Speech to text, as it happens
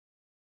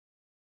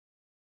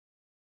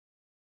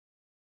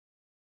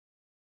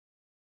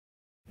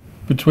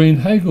Between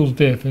Hegel's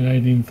death in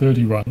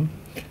 1831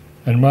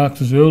 and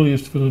Marx's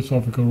earliest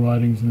philosophical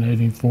writings in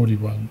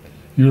 1841,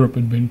 Europe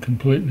had been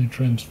completely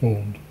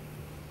transformed.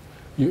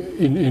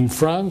 In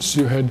France,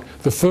 you had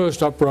the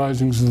first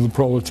uprisings of the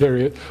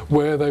proletariat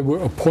where they were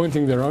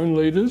appointing their own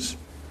leaders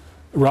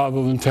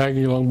rather than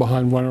tagging along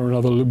behind one or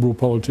another liberal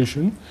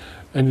politician.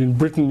 And in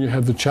Britain, you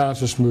had the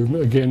Chartist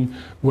movement, again,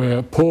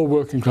 where poor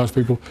working class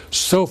people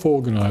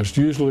self-organised,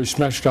 usually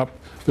smashed up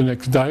the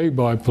next day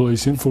by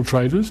police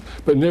infiltrators,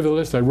 but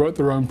nevertheless they wrote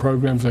their own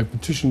programs, they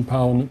petitioned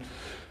Parliament.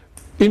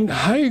 In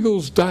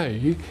Hegel's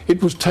day,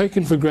 it was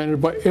taken for granted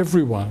by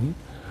everyone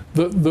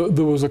that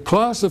there was a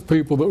class of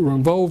people that were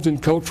involved in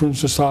culture and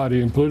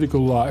society and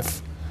political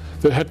life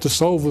that had to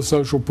solve the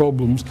social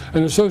problems,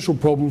 and the social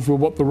problems were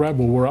what the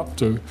rabble were up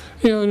to.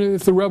 You know, and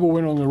if the rabble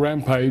went on the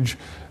rampage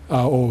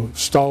or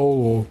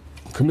stole or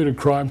committed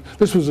crime,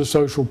 this was a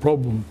social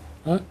problem.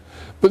 Right?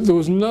 But there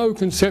was no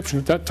conception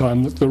at that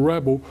time that the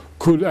rabble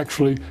could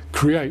actually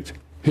create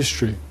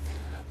history.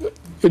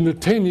 In the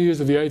 10 years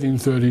of the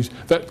 1830s,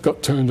 that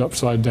got turned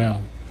upside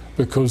down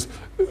because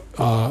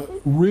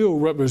real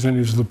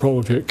representatives of the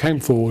proletariat came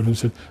forward and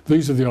said,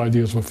 these are the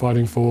ideas we're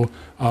fighting for.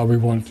 We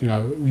want, you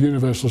know,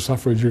 universal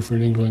suffrage for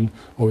in England,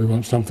 or we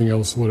want something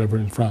else, whatever,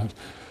 in France.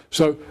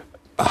 So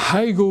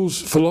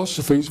Hegel's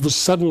philosophy was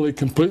suddenly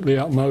completely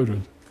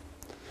outmoded.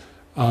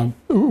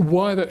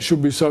 Why that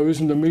should be so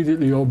isn't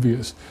immediately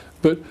obvious,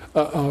 but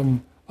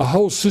a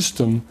whole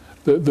system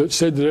that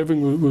said that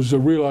everything was a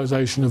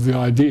realisation of the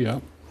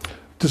idea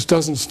just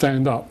doesn't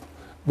stand up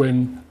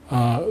when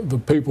the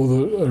people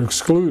that are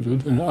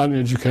excluded and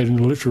uneducated and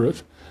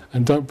illiterate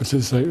and don't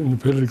participate in the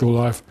political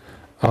life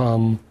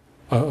are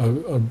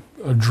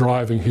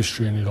driving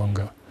history any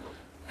longer.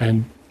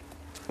 And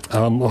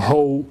a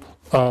whole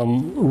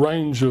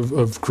range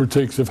of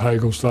critiques of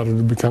Hegel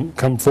started to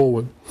come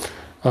forward.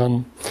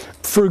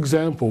 For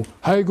example,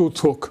 Hegel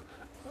took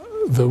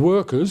the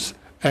workers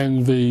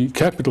and the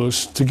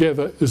capitalists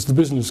together as the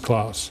business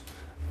class.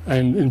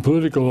 And in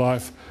political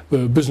life,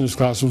 the business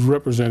class was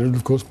represented,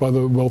 of course, by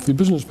the wealthy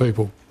business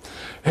people.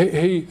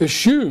 He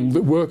assumed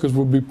that workers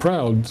would be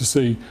proud to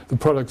see the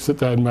products that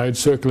they had made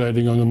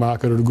circulating on the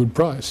market at a good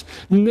price.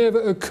 Never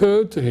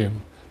occurred to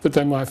him that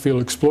they might feel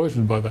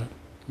exploited by that.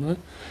 Right?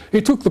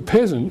 He took the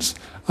peasants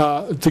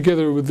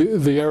together with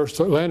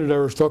the landed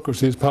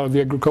aristocracy as part of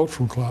the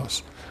agricultural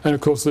class. And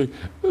of course the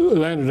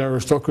landed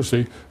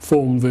aristocracy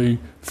formed the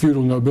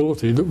feudal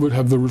nobility that would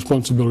have the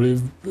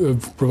responsibility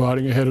of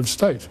providing a head of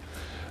state.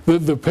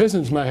 The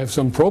peasants may have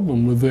some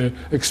problem with their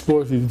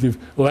exploitative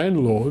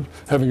landlord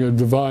having a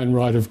divine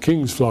right of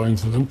kings flowing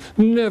to them.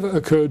 Never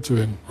occurred to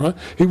him. Right?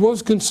 He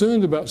was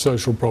concerned about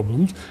social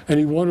problems,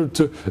 and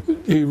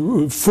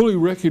he fully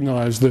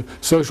recognised the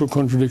social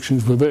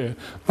contradictions were there,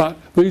 but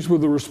these were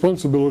the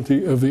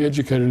responsibility of the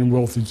educated and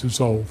wealthy to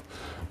solve.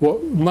 Well,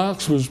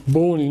 Marx was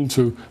born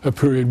into a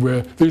period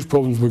where these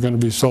problems were going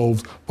to be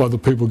solved by the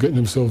people getting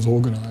themselves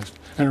organised,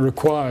 and it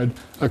required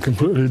a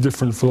completely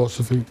different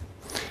philosophy.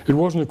 It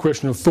wasn't a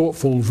question of thought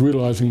forms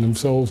realising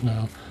themselves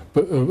now,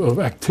 but of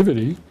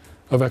activity,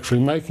 of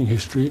actually making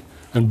history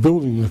and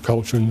building the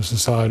culture in the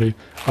society,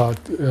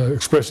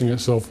 expressing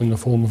itself in the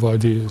form of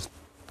ideas.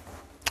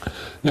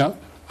 Now,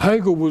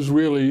 Hegel was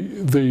really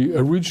the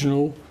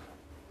original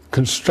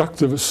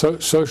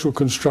constructivist, social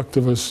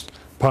constructivist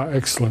par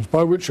excellence,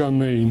 by which I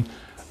mean,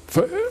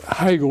 for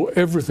Hegel,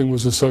 everything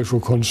was a social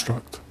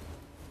construct.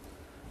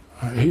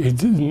 He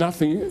did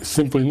nothing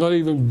simply, not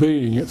even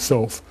being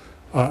itself,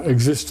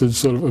 existed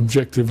sort of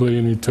objectively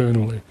and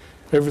eternally.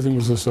 Everything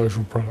was a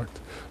social product.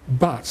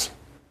 But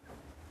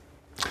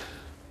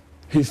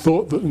he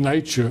thought that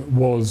nature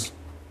was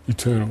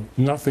eternal.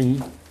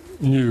 Nothing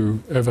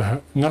new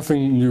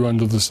nothing new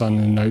under the sun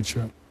in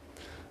nature.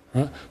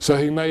 Right? So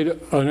he made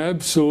an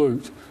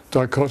absolute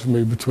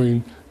dichotomy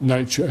between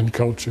nature and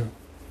culture.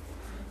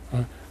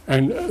 Right?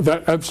 And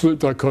that absolute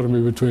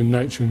dichotomy between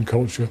nature and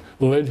culture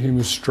led him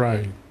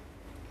astray.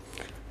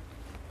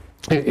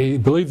 He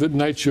believed that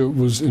nature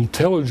was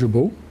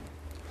intelligible,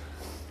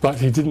 but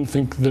he didn't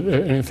think that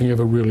anything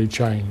ever really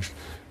changed.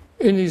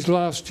 In his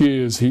last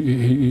years,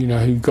 he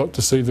got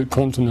to see that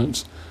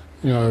continents,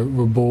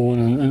 were born,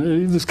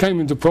 and this came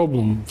into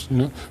problems,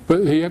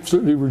 But he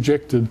absolutely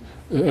rejected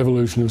the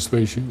evolution of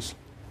species.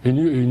 He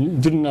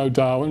didn't know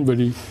Darwin, but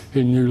he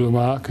knew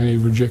Lamarck, and he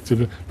rejected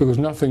it because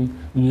nothing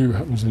new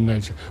happens in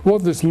nature.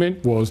 What this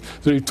meant was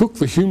that he took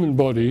the human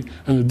body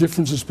and the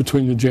differences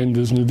between the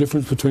genders and the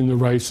difference between the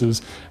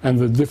races and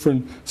the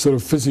different sort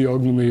of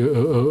physiognomy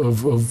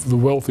of the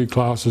wealthy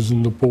classes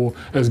and the poor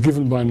as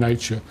given by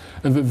nature,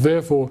 and that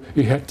therefore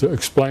he had to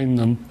explain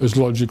them as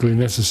logically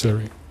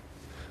necessary.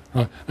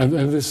 And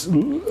this,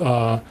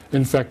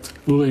 in fact,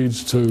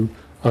 leads to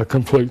a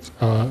complete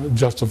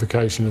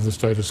justification of the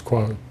status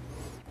quo.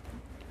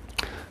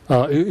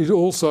 It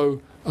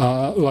also,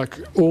 like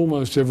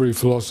almost every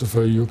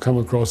philosopher you'll come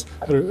across,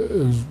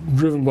 is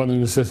driven by the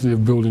necessity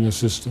of building a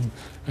system.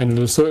 And at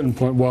a certain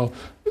point, while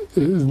a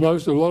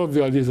lot of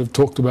the ideas I've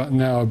talked about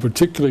now are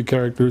particularly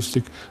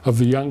characteristic of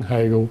the young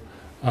Hegel,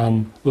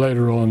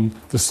 later on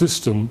the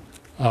system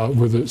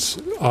with its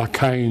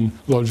arcane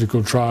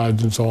logical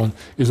triads and so on,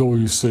 is all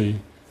you see.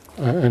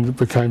 And it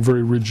became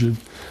very rigid.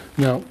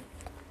 Now,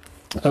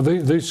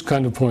 these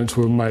kind of points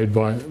were made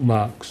by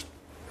Marx.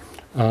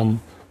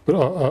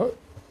 But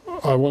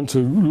I want to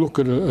look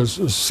at a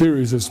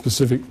series of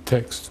specific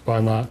texts by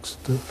Marx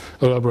to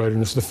elaborate on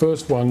this. The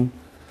first one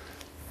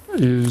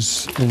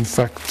is, in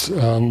fact,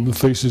 the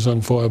Thesis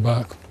on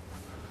Feuerbach.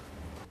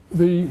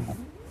 The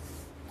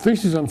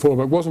Thesis on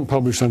Feuerbach wasn't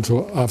published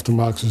until after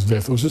Marx's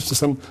death. It was just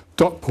some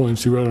dot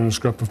points he wrote on a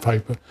scrap of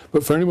paper.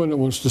 But for anyone that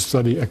wants to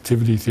study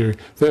activity theory,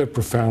 they're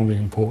profoundly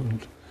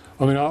important.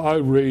 I mean, I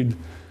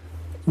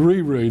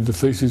reread the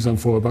Thesis on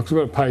Feuerbach. It's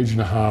about a page and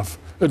a half,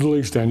 at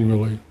least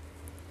annually.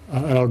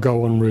 And I'll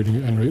go on reading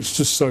it annually. It's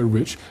just so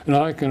rich. And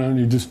I can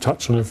only just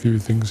touch on a few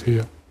things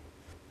here.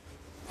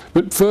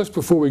 But first,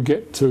 before we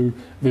get to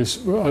this,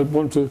 I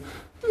want to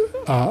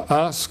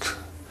ask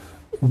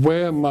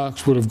where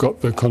Marx would have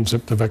got the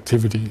concept of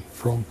activity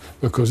from.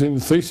 Because in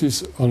the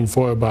Thesis on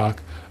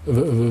Feuerbach, the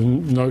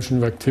notion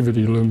of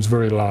activity looms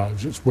very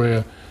large. It's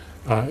where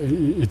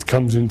it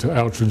comes into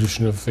our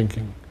tradition of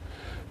thinking.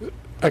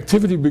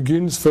 Activity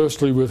begins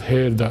firstly with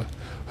Hegel,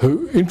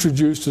 who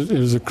introduced it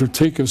as a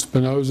critique of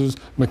Spinoza's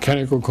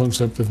mechanical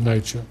concept of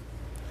nature.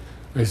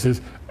 He says,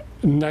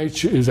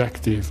 nature is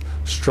active,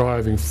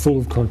 striving, full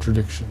of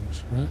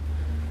contradictions. Right?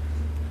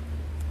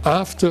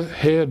 After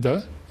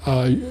Hegel,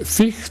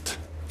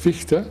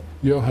 Fichte,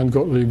 Johann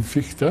Gottlieb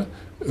Fichte,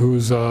 who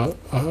was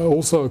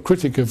also a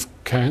critic of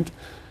Kant,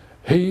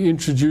 he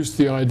introduced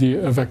the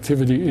idea of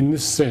activity in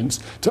this sense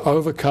to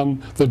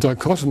overcome the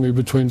dichotomy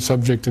between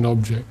subject and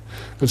object.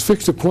 Because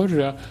Fichte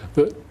pointed out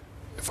that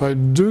if I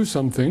do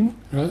something,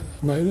 right,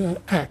 an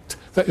act,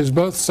 that is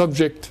both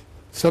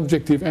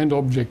subjective and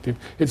objective.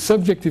 It's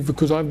subjective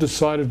because I've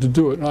decided to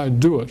do it and I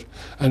do it.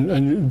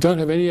 And you don't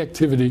have any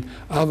activity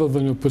other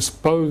than a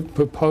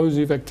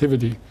purposive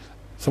activity,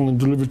 someone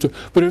delivered to.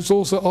 But it's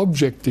also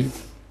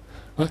objective.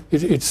 Right?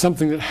 It's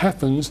something that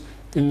happens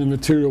in the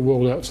material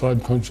world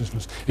outside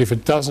consciousness. If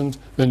it doesn't,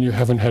 then you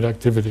haven't had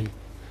activity.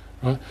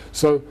 Right?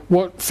 So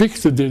what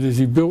Fichte did is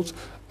he built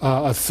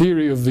a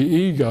theory of the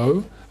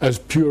ego as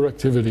pure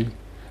activity.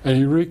 And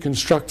he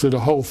reconstructed a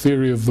whole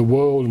theory of the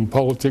world and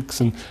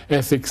politics and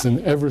ethics and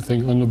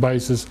everything on the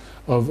basis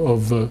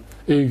of the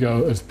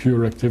ego as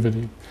pure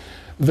activity.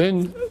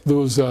 Then there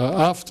was,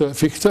 after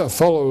Fichte, a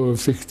follower of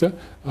Fichte,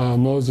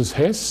 Moses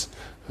Hess,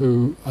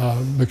 who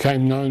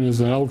became known as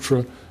an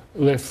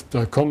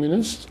ultra-left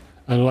communist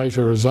and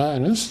later a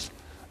Zionist,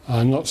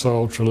 not so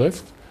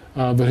ultra-left.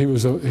 But he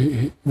was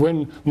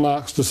when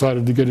Marx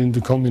decided to get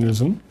into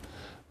communism,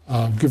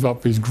 give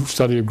up his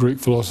study of Greek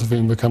philosophy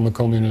and become a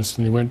communist,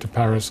 and he went to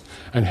Paris,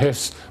 and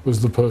Hess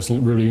was the person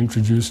that really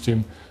introduced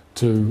him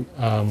to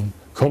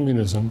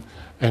communism.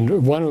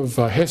 And one of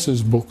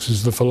Hess's books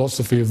is The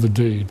Philosophy of the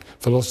Deed,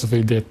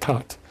 Philosophie der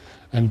Tat.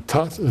 And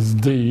Tat as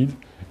deed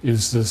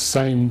is the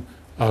same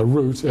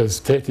root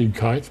as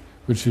Tätigkeit,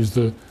 which is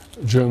the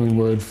German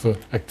word for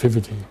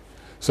activity.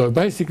 So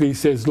basically he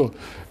says, look,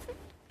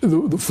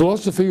 the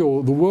philosophy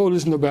or the world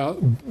isn't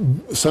about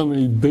so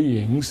many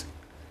beings,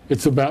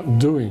 it's about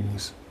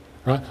doings,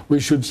 right? We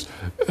should,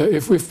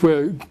 if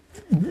we're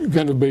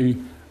going to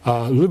be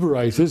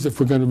liberators, if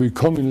we're going to be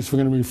communists, we're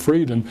going to be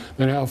freedom,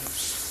 then our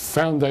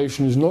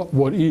foundation is not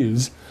what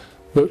is,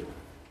 but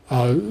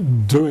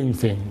doing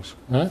things,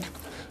 right?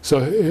 So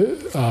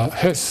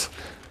Hess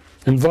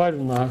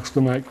invited Marx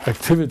to make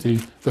activity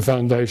the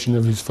foundation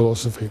of his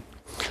philosophy.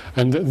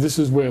 And this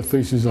is where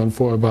Thesis on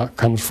Feuerbach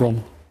comes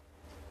from.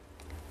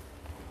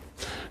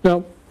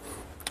 Now,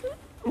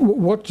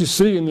 what you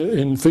see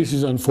in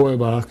Thesis on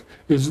Feuerbach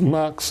is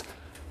Marx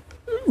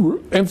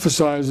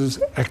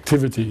emphasises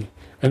activity.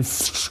 And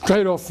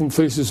straight off from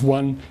Thesis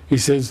 1, he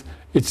says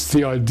it's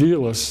the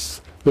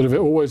idealists that have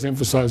always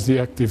emphasised the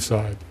active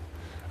side.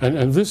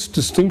 And this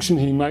distinction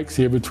he makes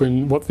here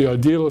between what the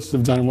idealists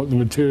have done and what the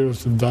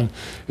materialists have done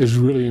is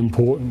really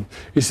important.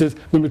 He says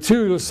the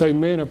materialists say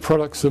men are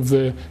products of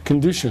their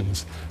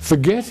conditions,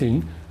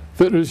 forgetting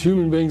that it's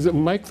human beings that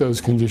make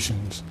those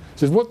conditions. He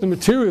says what the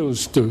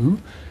materialists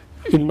do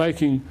in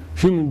making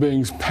human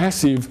beings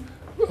passive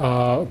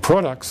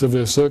products of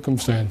their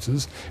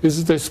circumstances is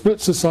that they split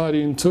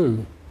society in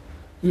two.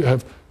 You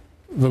have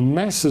the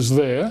masses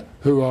there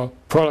who are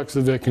products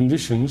of their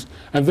conditions,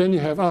 and then you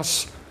have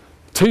us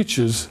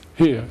teachers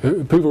here,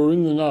 people who are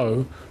in the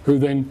know, who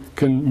then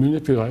can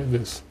manipulate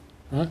this.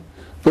 Right?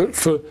 But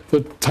for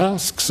the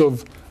tasks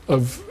of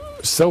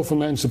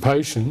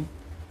self-emancipation,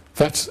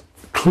 that's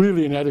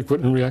clearly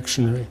inadequate and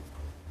reactionary.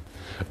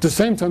 At the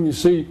same time, you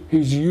see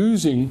he's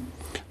using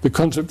the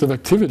concept of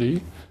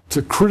activity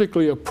to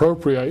critically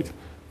appropriate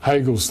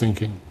Hegel's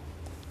thinking.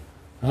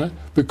 Right?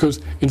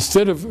 Because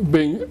instead of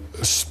being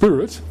a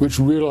spirit which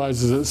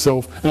realises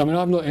itself, and I mean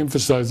I've not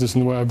emphasised this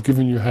in the way I've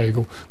given you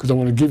Hegel, because I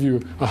want to give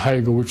you a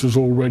Hegel which is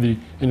already,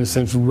 in a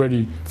sense,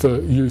 ready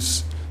for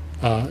use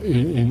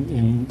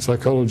in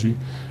psychology.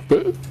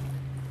 But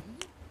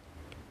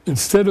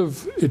instead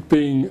of it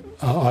being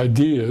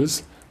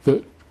ideas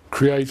that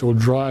create or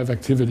drive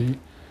activity,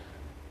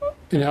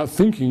 in our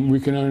thinking, we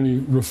can only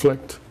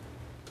reflect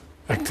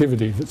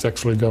activity that's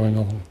actually going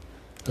on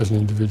as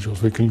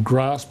individuals. We can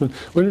grasp, and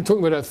when we're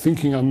talking about our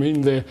thinking, I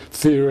mean their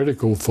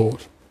theoretical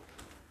thought.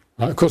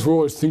 Of course, we're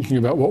always thinking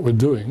about what we're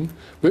doing,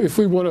 but if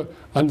we want to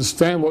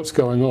understand what's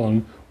going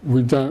on,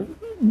 we don't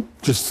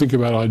just think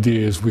about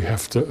ideas, we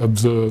have to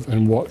observe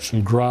and watch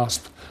and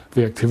grasp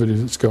the activity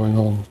that's going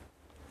on.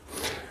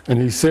 And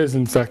he says,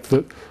 in fact,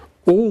 that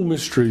all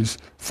mysteries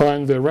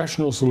find their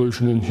rational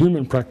solution in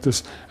human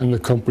practice and the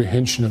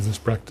comprehension of this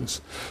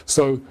practice.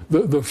 So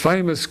the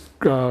famous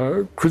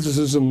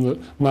criticism that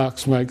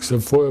Marx makes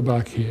of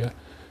Feuerbach here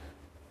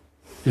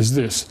is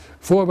this.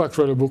 Feuerbach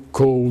wrote a book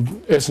called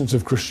Essence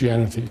of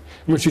Christianity,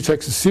 in which he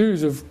takes a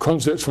series of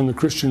concepts from the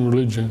Christian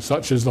religion,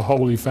 such as the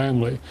Holy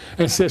Family,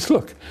 and says,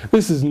 look,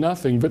 this is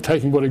nothing but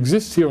taking what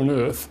exists here on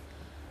earth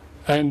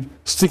and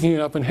sticking it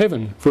up in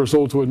heaven for us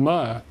all to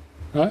admire,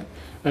 right?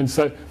 And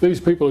so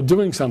these people are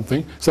doing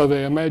something, so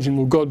they imagine,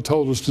 well, God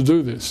told us to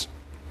do this.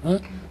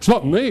 Right? It's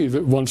not me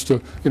that wants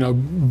to,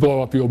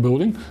 blow up your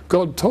building.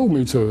 God told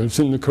me to. It's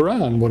in the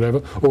Quran,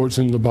 whatever, or it's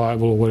in the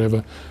Bible, or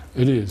whatever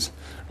it is.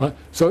 Right?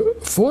 So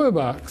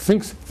Feuerbach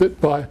thinks that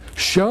by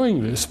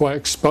showing this, by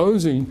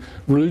exposing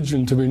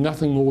religion to be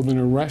nothing more than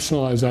a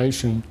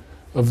rationalisation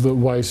of the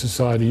way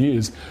society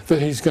is,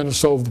 that he's going to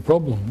solve the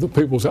problem. That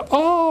people say,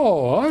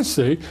 oh, I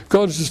see,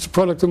 God's just a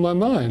product of my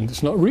mind,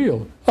 it's not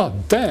real. Oh,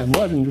 damn,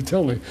 why didn't you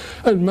tell me?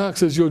 And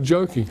Marx says, you're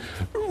joking.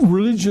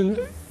 Religion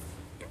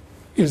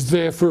is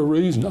there for a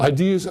reason.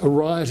 Ideas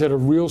arise out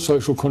of real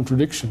social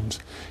contradictions.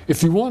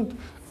 If you want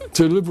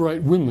to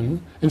liberate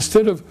women,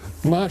 instead of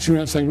marching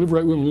around saying,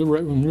 liberate women,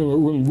 liberate women, liberate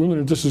women, women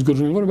are just as good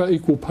as men, what about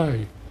equal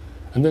pay?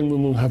 And then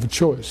women will have a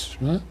choice,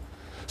 right?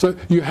 So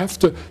you have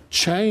to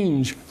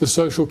change the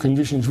social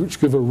conditions which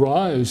give a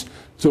rise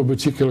to a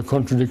particular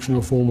contradiction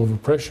or form of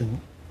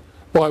oppression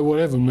by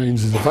whatever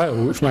means is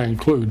available, which may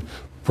include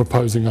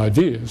proposing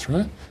ideas,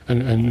 right?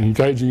 And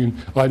engaging in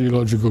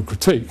ideological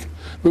critique.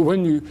 But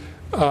when you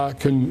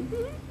can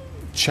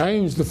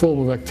change the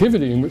form of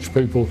activity in which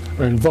people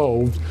are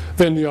involved,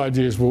 then the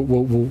ideas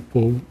will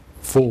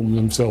form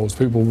themselves.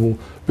 People will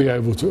be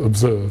able to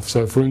observe.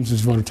 So, for instance,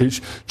 if you want to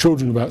teach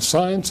children about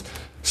science,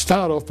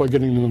 start off by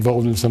getting them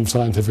involved in some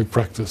scientific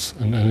practice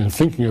and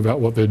thinking about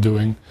what they're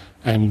doing,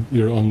 and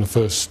you're on the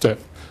first step,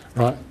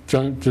 right?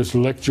 Don't just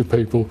lecture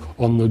people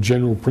on the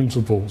general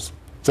principles.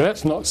 So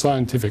that's not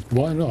scientific.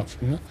 Why not?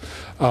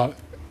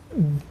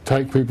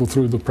 Take people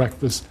through the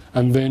practice,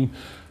 and then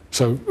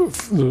so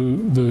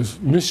the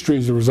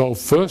mysteries are resolved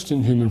first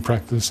in human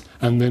practice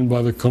and then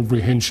by the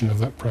comprehension of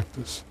that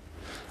practice.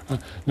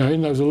 Now,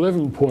 in those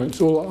 11 points,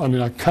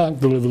 I can't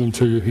deliver them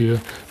to you here,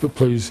 but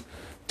please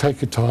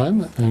take your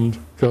time and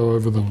go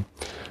over them.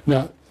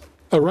 Now,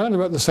 around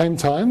about the same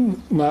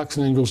time, Marx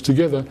and Engels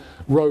together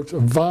wrote a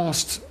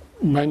vast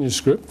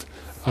manuscript,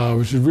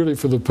 which is really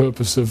for the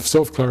purpose of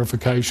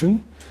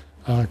self-clarification,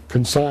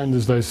 consigned,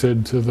 as they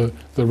said, to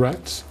the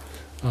rats,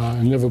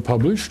 and never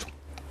published.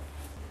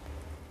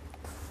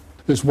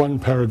 This one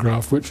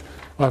paragraph, which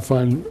I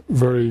find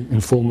very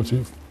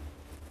informative.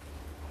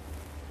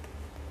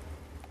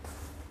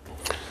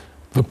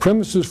 The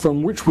premises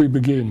from which we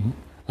begin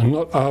are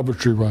not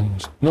arbitrary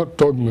ones, not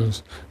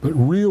dogmas, but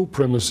real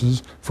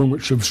premises from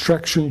which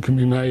abstraction can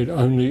be made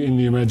only in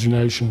the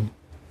imagination.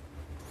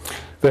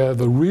 They are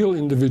the real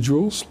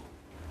individuals,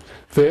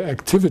 their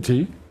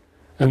activity,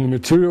 and the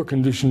material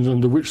conditions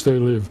under which they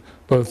live,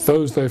 both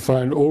those they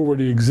find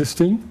already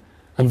existing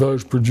and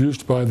those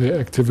produced by their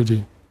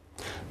activity.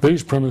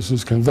 These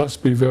premises can thus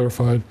be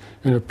verified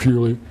in a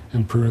purely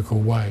empirical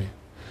way.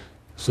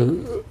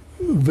 So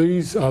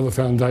these are the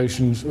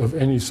foundations of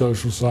any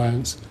social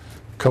science,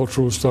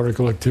 cultural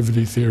historical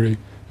activity theory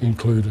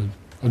included.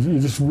 I'll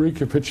just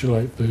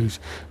recapitulate these.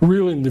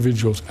 Real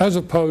individuals, as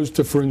opposed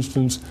to, for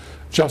instance,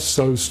 just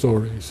so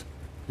stories.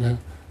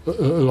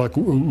 Like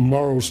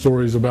moral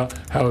stories about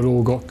how it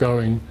all got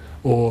going,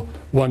 or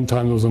one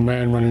time there was a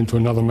man ran into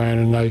another man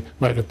and they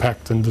made a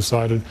pact and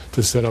decided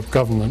to set up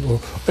government,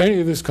 or any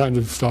of this kind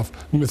of stuff,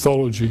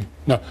 mythology.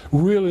 No,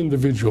 real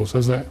individuals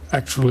as they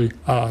actually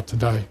are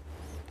today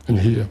and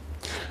here.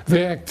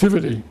 Their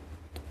activity.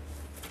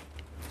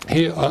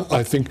 Here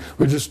I think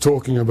we're just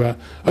talking about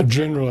a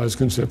generalised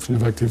conception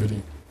of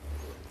activity.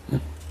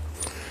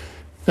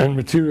 And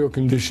material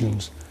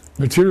conditions.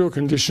 Material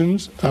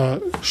conditions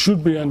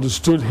should be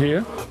understood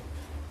here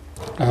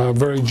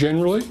very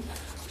generally,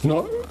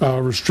 not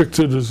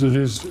restricted as it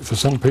is for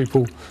some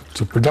people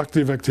to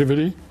productive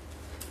activity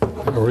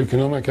or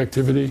economic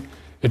activity.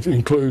 It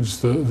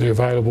includes the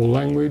available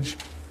language,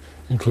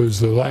 includes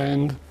the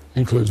land,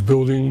 includes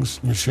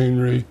buildings,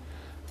 machinery,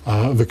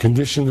 the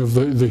condition of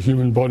the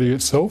human body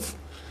itself.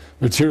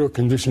 Material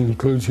condition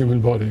includes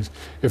human bodies.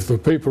 If the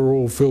people are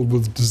all filled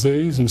with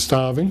disease and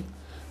starving,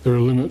 there are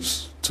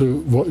limits to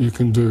what you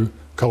can do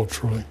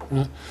culturally.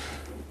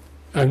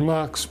 And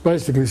Marx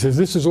basically says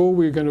this is all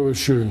we're going to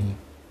assume.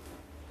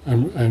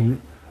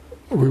 And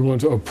we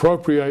want to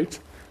appropriate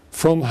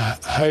from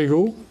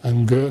Hegel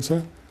and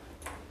Goethe,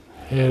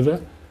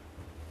 Herder,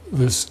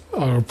 this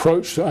our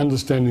approach to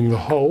understanding the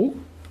whole,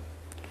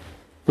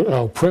 But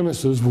our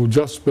premises will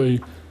just be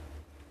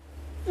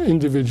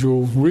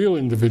individual, real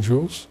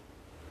individuals,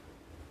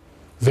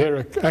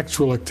 their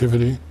actual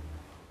activity,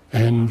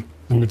 and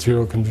the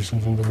material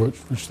conditions under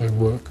which they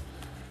work.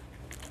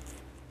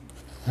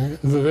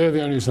 They're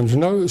the only assumptions.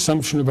 No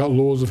assumption about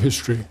laws of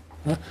history.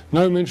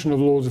 No mention of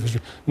laws of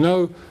history.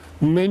 No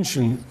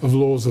mention of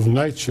laws of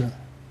nature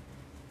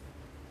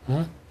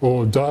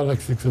or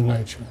dialectics of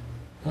nature.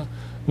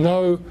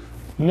 No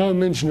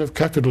mention of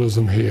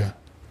capitalism here.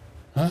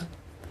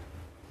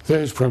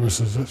 There's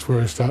premises, that's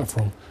where I start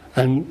from.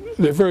 And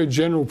they're very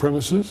general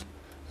premises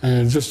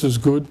and just as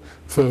good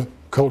for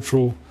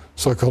cultural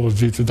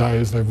psychology today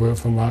as they were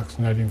for Marx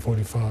in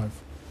 1845.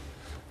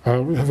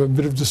 We'll have a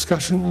bit of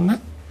discussion on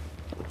that.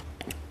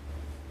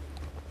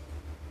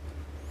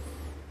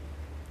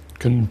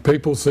 Can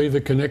people see the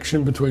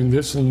connection between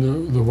this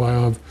and the way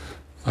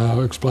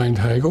I've explained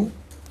Hegel?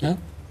 Yeah?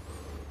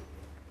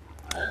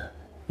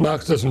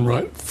 Marx doesn't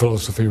write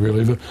philosophy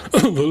really. The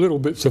little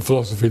bits of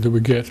philosophy that we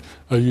get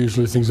are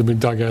usually things that have been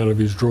dug out of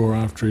his drawer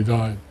after he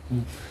died,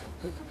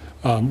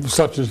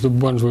 such as the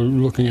ones we're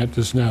looking at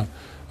just now.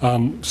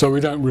 So we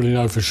don't really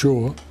know for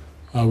sure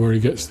where he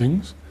gets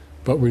things,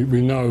 but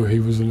we know he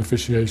was an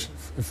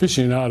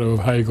aficionado of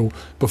Hegel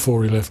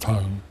before he left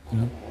home. You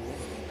know?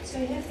 So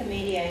you have the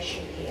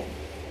mediation here.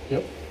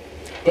 Yep.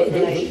 But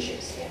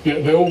relationships. Yeah,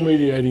 they're all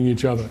mediating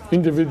each other.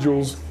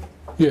 Individuals,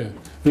 yeah,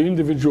 the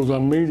individuals are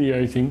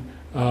mediating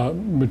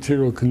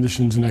material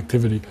conditions and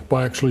activity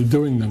by actually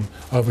doing them,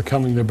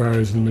 overcoming the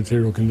barriers in the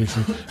material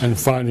conditions and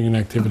finding an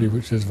activity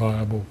which is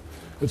viable,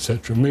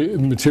 etc.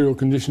 Material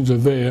conditions are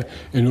there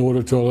in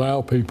order to allow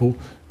people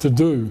to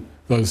do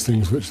those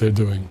things which they're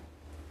doing.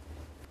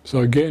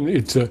 So again,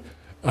 it's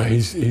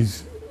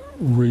he's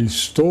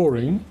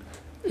restoring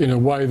in a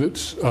way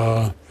that's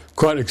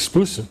quite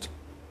explicit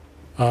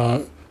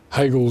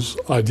Hegel's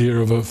idea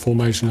of a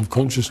formation of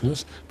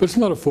consciousness, but it's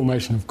not a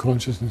formation of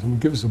consciousness. I mean,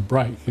 give us a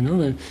break, you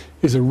know.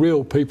 These are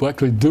real people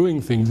actually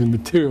doing things in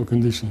material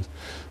conditions.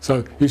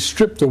 So he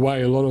stripped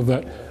away a lot of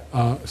that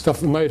stuff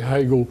that made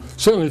Hegel,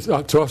 certainly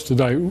to us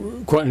today,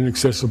 quite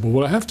inaccessible.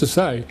 Well, I have to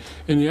say,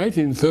 in the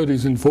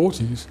 1830s and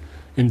 40s,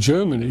 in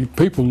Germany,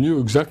 people knew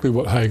exactly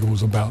what Hegel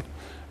was about.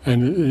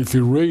 And if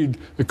you read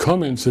the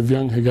comments of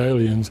young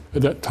Hegelians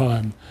at that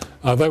time,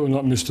 they were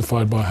not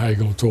mystified by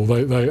Hegel at all.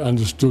 They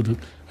understood it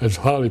as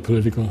highly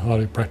political and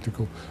highly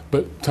practical.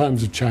 But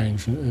times have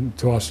changed, and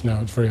to us now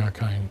it's very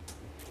arcane.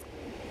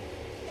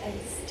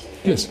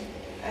 Yes?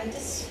 I'm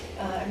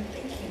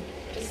thinking,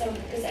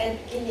 because at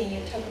the beginning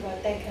you talk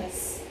about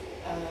Descartes'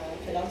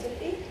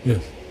 philosophy.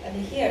 Yes.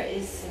 And here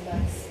is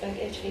Marx, but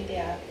actually they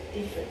are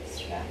different,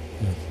 right?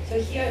 Yes.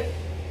 So here,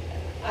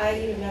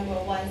 I remember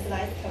one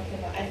slide talking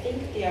about, I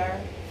think they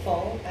are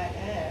for I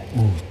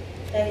am.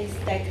 That is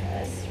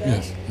Descartes, right?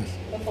 Yes, yes.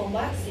 But for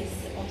Marx, it's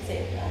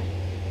opposite, right?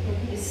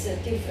 It's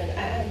different.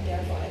 I am,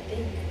 therefore I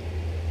think.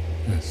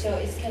 Yes. So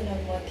it's kind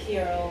of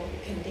material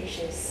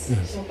conditions.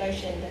 Yes. So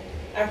mentioned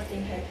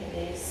everything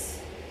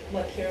happiness,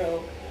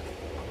 material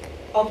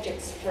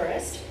objects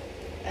first,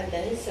 and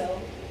then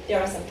so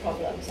there are some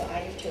problems. So I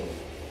have to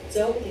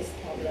solve this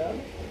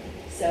problem.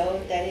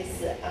 So that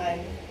is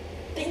I'm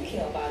thinking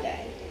about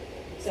that.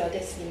 So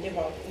that's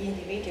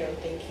individual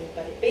thinking,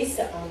 but based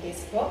on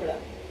this problem,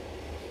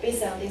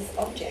 based on this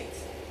object.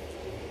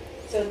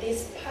 So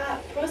this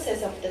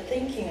process of the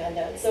thinking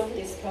and solve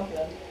this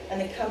problem,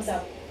 and it comes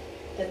up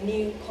the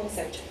new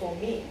concept for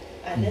me.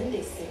 I learn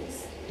these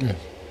things. Yes.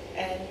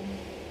 And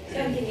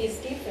something is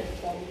different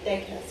from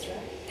Descartes,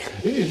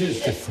 right? It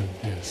is different,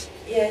 yes.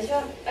 Yeah,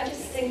 so I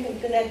just think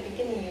because at the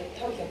beginning you're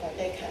talking about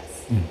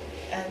Descartes,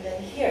 and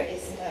then here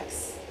is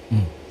Marx.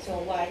 So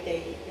why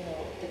they,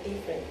 the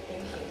different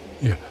thinking?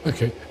 Yeah,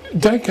 okay.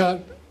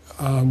 Descartes,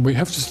 we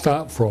have to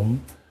start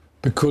from,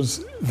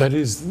 because that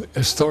is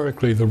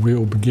historically the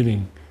real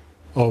beginning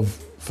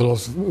of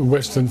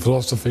Western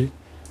philosophy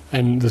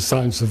and the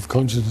science of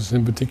consciousness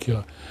in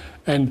particular.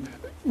 And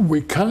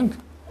we can't,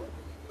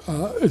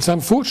 it's an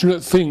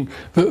unfortunate thing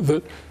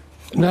that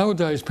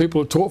nowadays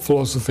people are taught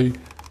philosophy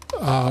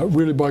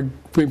really by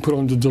being put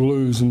onto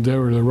Deleuze and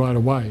Derrida right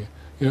away.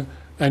 You know?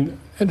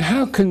 And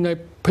how can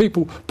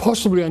people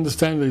possibly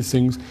understand these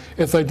things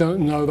if they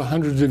don't know the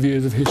hundreds of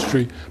years of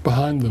history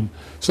behind them?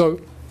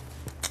 So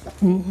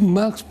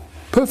Marx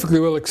perfectly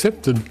well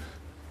accepted,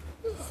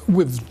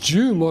 with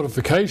due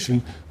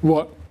modification,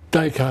 what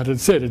Descartes had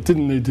said. It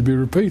didn't need to be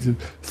repeated.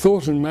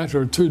 Thought and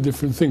matter are two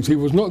different things. He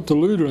was not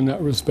deluded in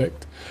that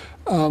respect.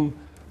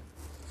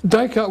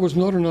 Descartes was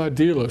not an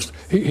idealist.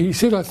 He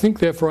said, I think,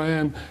 therefore I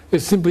am,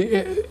 is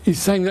simply,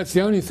 he's saying that's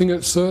the only thing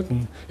that's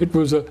certain. It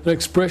was an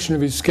expression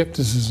of his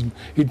scepticism.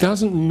 He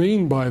doesn't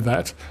mean by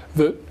that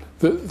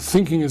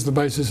thinking is the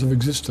basis of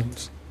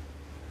existence,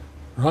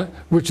 right?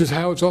 Which is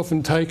how it's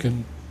often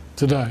taken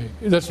today.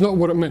 That's not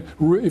what it meant.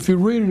 If you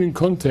read it in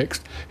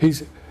context,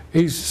 he's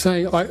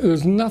saying,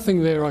 there's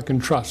nothing there I can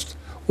trust.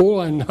 All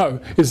I know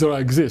is that I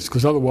exist,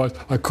 because otherwise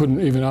I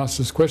couldn't even ask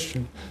this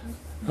question,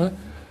 right?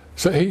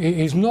 So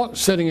he's not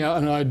setting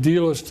out an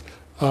idealist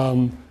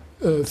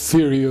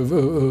theory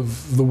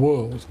of the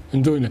world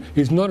in doing that.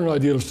 He's not an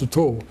idealist at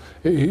all.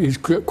 He's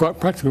quite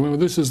practical. Remember,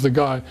 this is the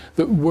guy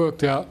that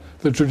worked out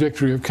the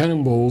trajectory of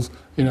cannonballs,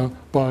 you know,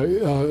 by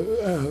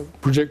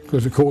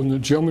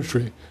coordinate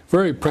geometry.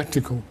 Very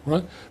practical,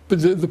 right?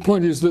 But the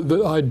point is that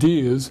the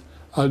ideas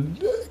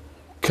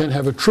can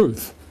have a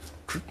truth,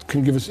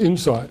 can give us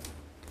insight.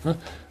 Right?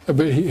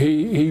 But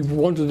he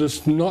wanted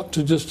us not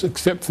to just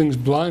accept things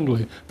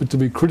blindly, but to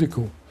be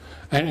critical.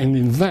 And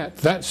in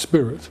that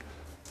spirit,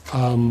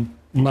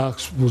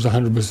 Marx was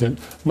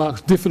 100%.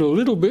 Marx differed a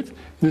little bit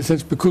in the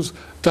sense because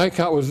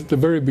Descartes was at the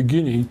very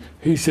beginning,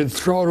 he said,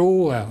 throw it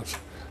all out.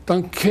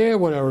 Don't care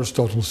what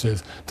Aristotle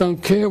says.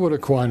 Don't care what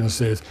Aquinas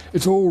says.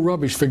 It's all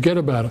rubbish. Forget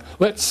about it.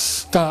 Let's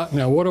start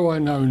now. What do I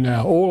know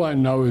now? All I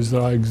know is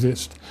that I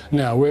exist.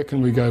 Now, where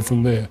can we go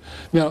from there?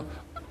 Now,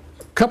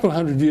 a couple of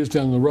hundred years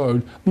down the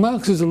road,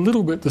 Marx is a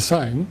little bit the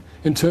same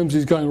in terms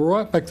he's going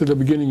right back to the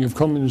beginning of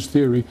communist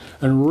theory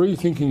and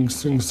rethinking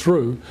things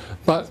through,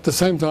 but at the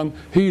same time,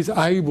 he's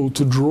able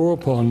to draw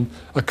upon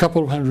a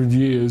couple of hundred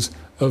years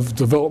of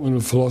development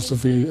of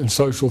philosophy and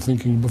social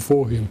thinking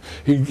before him.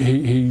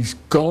 He's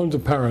gone to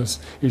Paris,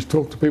 he's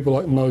talked to people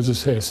like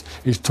Moses Hess,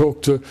 he's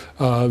talked to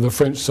the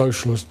French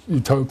socialist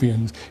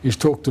utopians, he's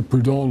talked to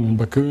Proudhon and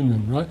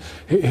Bakunin, right?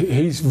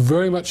 He's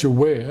very much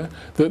aware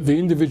that the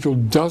individual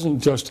doesn't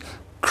just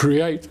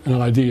create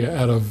an idea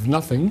out of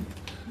nothing,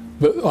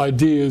 but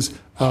ideas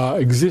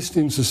exist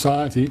in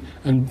society,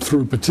 and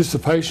through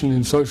participation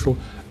in social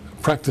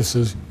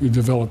practices you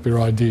develop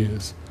your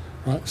ideas,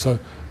 right? So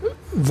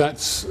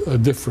that's a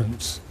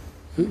difference.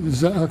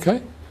 Is that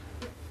okay?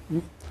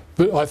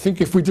 But I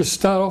think if we just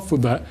start off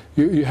with that,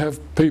 you have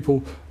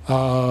people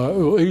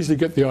who easily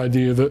get the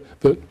idea that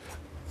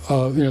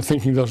you know,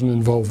 thinking doesn't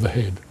involve the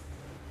head,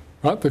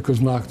 right? Because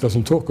Marx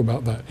doesn't talk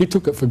about that. He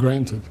took it for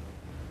granted.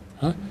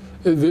 Right?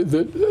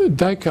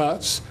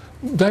 Descartes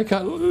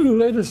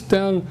led us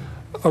down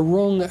a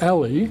wrong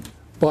alley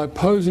by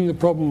posing the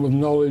problem of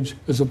knowledge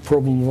as a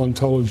problem of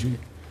ontology.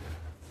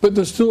 But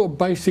there's still a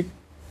basic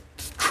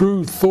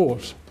true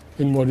thought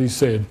in what he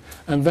said,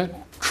 and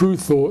that true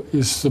thought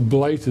is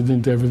sublated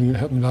into everything that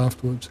happened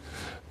afterwards.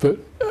 But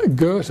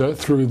Goethe,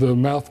 through the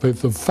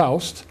mouthpiece of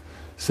Faust,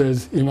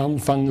 says, Im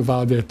Anfang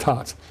war der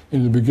Tat,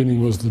 in the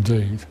beginning was the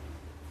deed,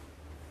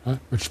 right?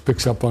 Which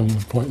picks up on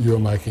the point you were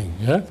making.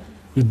 Yeah?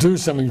 You do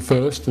something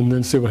first and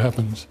then see what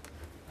happens.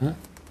 Yeah?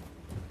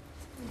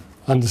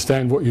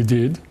 Understand what you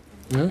did,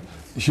 yeah?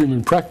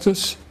 Human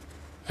practice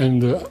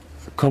and the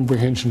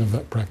comprehension of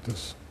that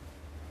practice.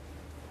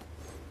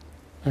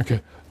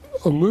 Okay,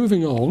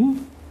 moving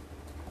on,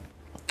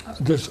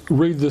 just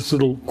read this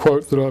little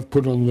quote that I've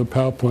put on the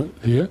PowerPoint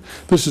here.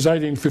 This is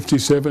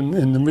 1857,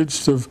 in the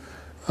midst of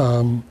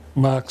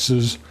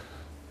Marx's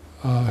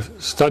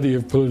study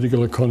of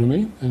political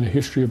economy and the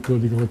history of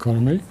political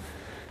economy.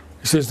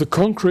 He says, the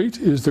concrete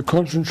is the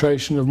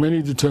concentration of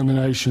many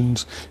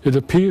determinations. It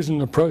appears in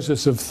the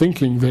process of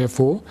thinking,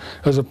 therefore,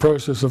 as a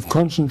process of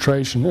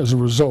concentration as a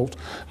result,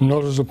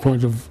 not as a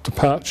point of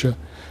departure,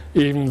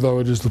 even though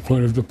it is the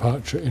point of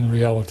departure in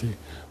reality.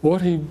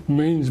 What he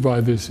means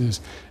by this is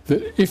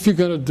that if you're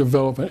going to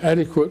develop an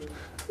adequate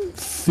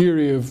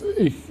theory of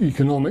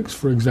economics,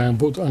 for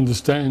example, to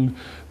understand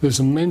this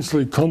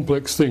immensely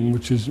complex thing,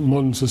 which is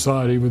modern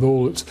society with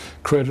all its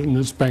credit and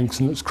its banks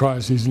and its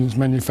crises and its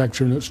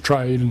manufacture and its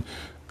trade and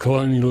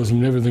colonialism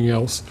and everything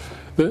else,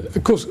 that,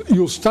 of course,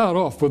 you'll start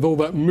off with all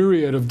that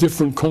myriad of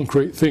different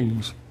concrete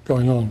things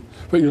going on,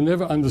 but you'll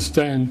never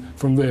understand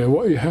from there.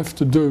 What you have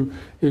to do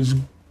is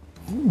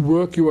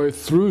work your way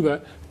through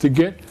that to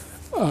get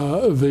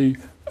the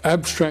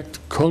abstract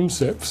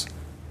concepts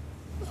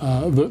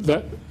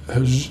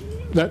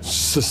that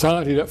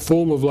society, that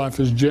form of life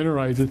has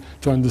generated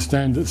to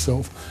understand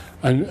itself.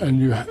 And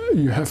you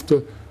have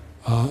to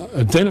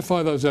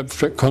identify those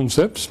abstract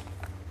concepts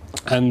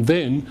and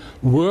then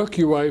work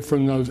your way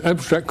from those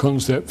abstract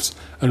concepts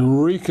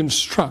and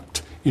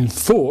reconstruct in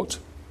thought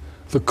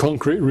the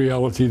concrete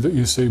reality that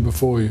you see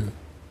before you.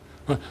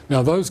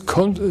 Now,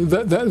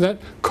 that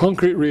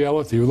concrete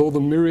reality, with all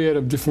the myriad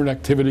of different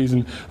activities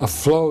and a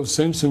flow of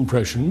sense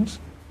impressions,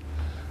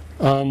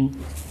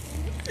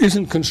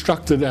 isn't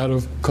constructed out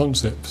of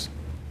concepts.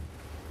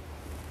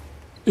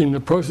 In the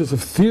process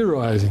of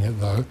theorising it,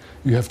 though,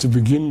 you have to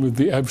begin with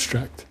the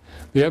abstract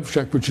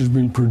which has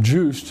been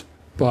produced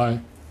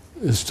by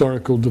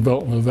historical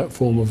development of that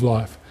form of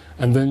life,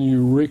 and then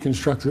you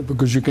reconstruct it,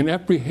 because you can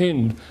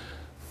apprehend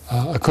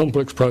a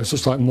complex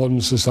process like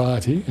modern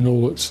society in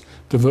all its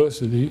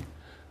diversity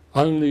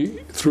only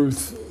through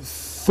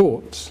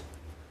thoughts,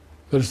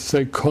 that is to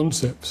say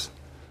concepts.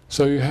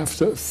 So you have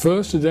to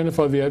first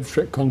identify the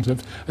abstract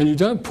concepts, and you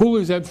don't pull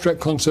these abstract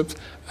concepts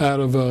out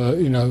of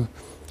a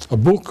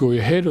book or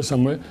your head or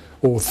somewhere,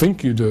 or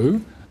think you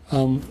do.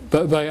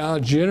 but they are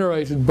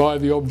generated by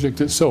the object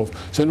itself.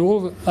 So in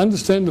order to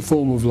understand the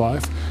form of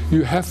life,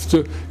 you have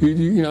to,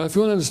 you know, if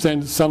you want to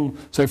understand some,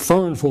 say,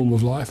 foreign form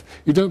of life,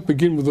 you don't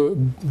begin with a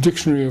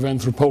dictionary of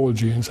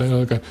anthropology and say,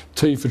 okay,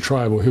 T for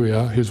tribal, here we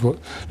are, here's what.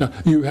 Now,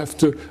 you have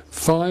to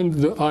find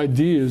the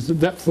ideas that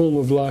that form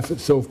of life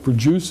itself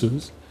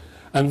produces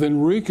and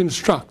then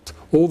reconstruct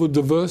all the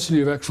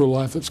diversity of actual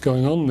life that's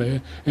going on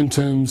there in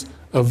terms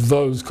of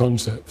those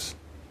concepts.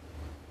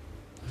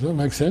 Does that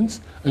make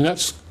sense? And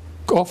that's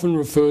often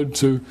referred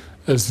to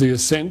as the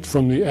ascent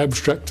from the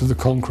abstract to the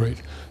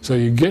concrete. So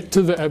you get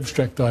to the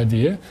abstract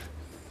idea,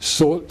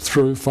 sort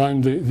through,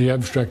 find the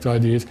abstract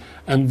ideas,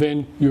 and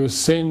then you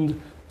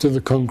ascend to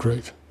the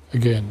concrete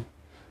again.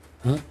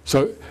 Right?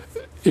 So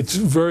it's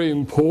very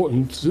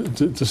important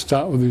to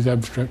start with these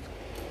abstract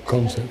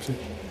concepts.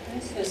 I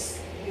suppose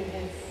you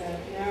have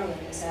Marilyn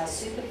as our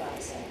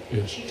supervisor.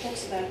 Yes. She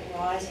talks about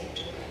rising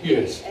to the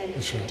Yes, and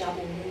that's right.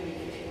 double moving,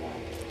 if you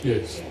like.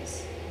 Yes.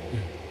 Yes. Yeah.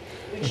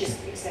 Which is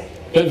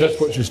exactly That's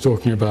what she's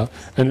talking about,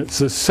 and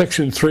it's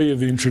section 3 of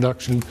the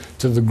introduction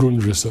to the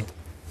Grundrisse.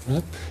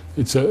 Right?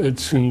 It's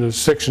in the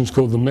sections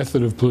called the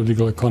method of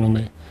political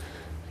economy.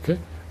 Okay,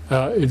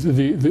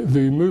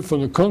 the move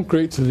from the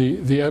concrete to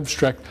the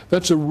abstract.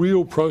 That's a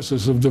real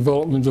process of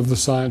development of the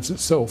science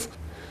itself.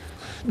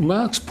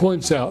 Marx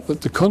points out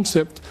that the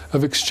concept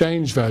of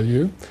exchange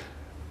value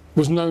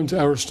was known to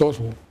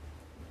Aristotle.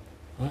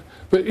 Right?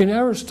 But in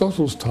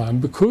Aristotle's time,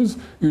 because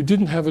you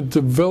didn't have a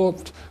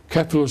developed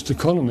capitalist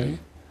economy,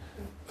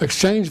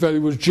 exchange value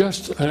was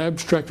just an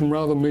abstract and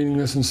rather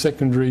meaningless and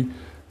secondary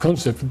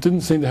concept. It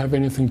didn't seem to have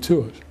anything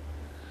to it.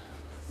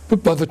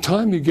 But by the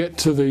time you get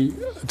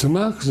to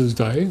Marx's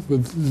day,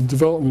 with the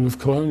development of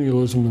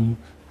colonialism and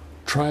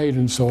trade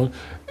and so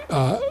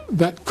on,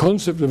 that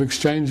concept of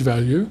exchange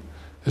value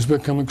has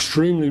become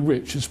extremely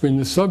rich. It's been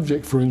the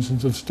subject, for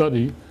instance, of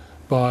study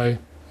by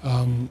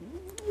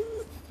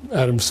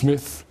Adam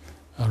Smith,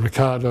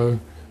 Ricardo,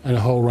 and a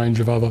whole range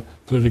of other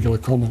political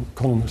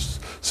economists.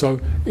 So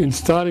in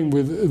starting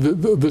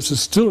with, this is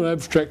still an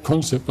abstract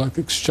concept like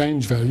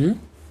exchange value,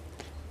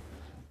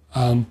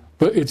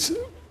 but it's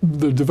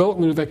the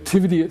development of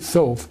activity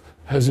itself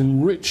has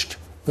enriched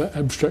that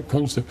abstract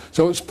concept.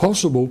 So it's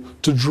possible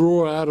to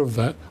draw out of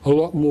that a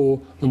lot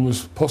more than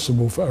was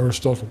possible for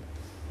Aristotle,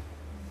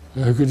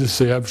 who could just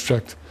see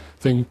abstract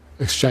thing,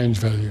 exchange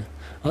value.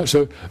 Right,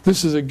 so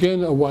this is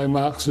again a way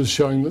Marx is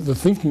showing that the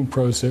thinking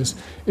process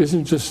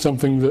isn't just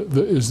something that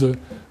is the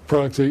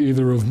product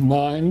either of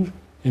mind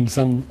in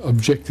some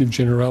objective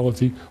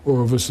generality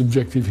or of a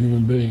subjective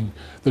human being.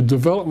 The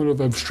development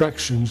of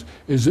abstractions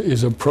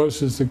is a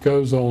process that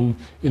goes on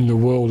in the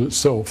world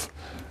itself.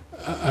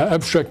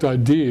 Abstract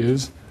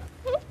ideas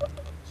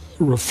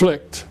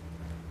reflect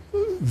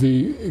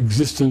the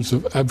existence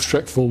of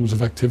abstract forms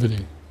of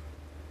activity.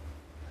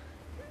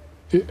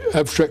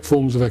 Abstract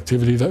forms of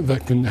activity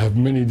that can have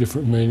many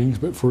different meanings,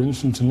 but for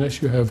instance,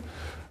 unless you have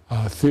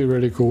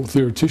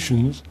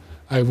theoreticians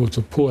able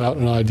to pull out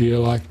an idea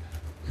like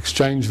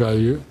exchange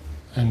value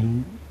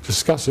and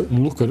discuss it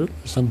and look at it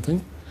or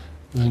something,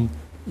 then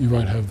you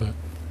won't have that.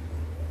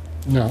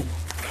 Now,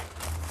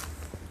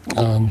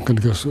 I'm going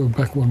to go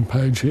back one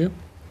page here.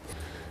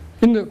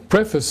 In the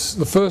preface,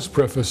 the first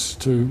preface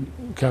to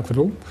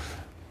Capital,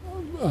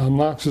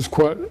 Marx is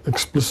quite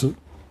explicit.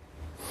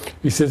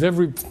 He says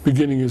every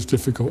beginning is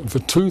difficult, and for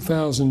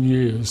 2,000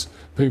 years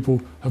people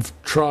have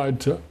tried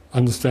to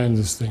understand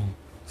this thing,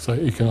 say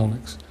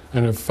economics,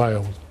 and have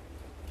failed.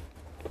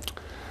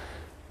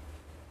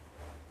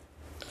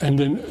 And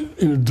then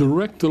in a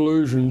direct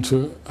allusion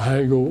to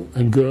Hegel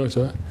and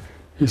Goethe,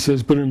 he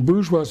says, but in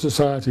bourgeois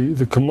society,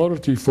 the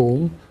commodity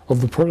form of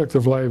the product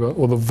of labour,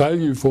 or the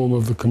value form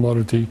of the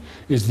commodity,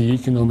 is the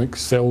economic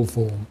cell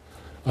form.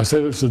 I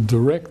said it's a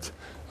direct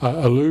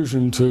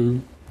allusion to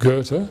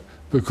Goethe,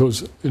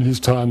 because in his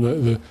time,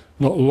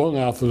 not long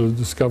after the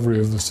discovery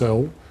of the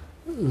cell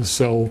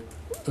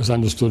is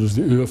understood as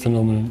the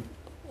Urphenomenon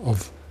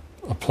of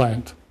a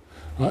plant.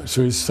 Right?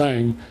 So he's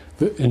saying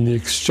that in the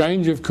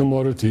exchange of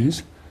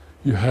commodities,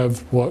 you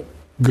have what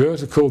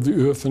Goethe called the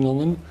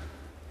Urphenomenon,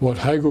 what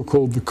Hegel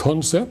called the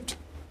concept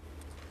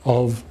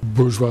of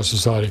bourgeois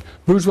society.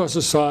 Bourgeois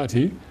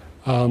society,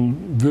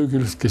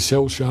 Bürgerliche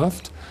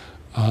Gesellschaft,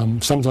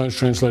 sometimes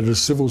translated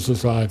as civil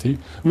society,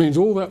 means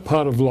all that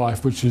part of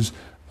life which is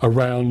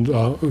around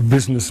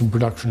business and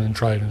production and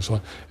trade and so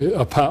on,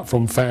 apart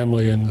from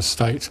family and the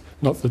state.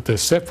 Not that they're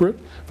separate,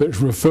 but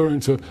it's referring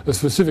to a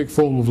specific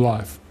form of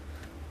life,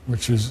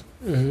 which is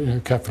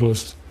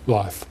capitalist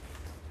life.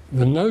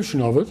 The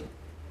notion of it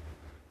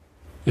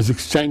is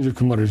exchange of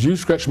commodities. You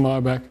scratch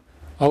my back,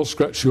 I'll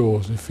scratch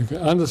yours. If you can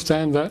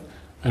understand that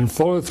and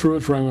follow through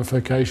its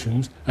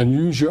ramifications and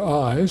use your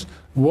eyes,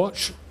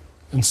 watch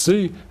and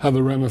see how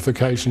the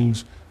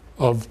ramifications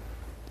of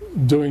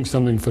doing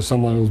something for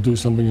someone who'll do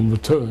something in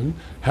return,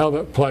 how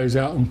that plays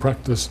out in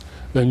practice,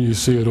 then you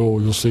see it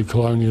all. You'll see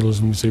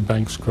colonialism, you see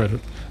banks' credit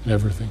and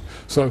everything.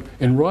 So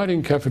in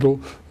writing Capital,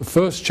 the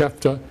first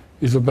chapter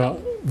is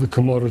about the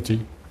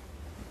commodity.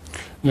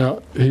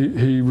 Now,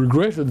 he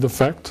regretted the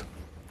fact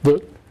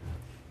that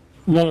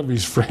none of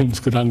his friends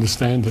could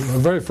understand it. They were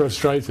very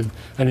frustrated,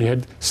 and he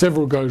had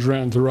several goes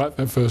round to write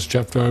that first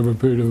chapter over a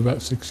period of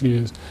about 6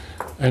 years,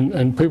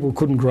 and people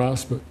couldn't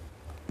grasp it.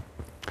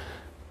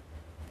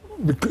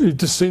 It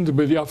just seemed to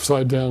be the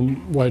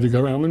upside-down way to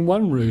go around. I mean,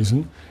 one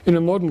reason, in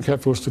a modern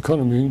capitalist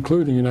economy,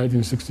 including in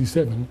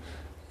 1867,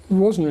 there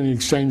wasn't any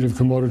exchange of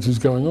commodities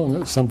going on.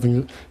 That's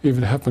something that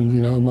even happened,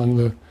 you know, among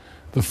the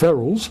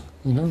ferals,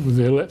 you know, with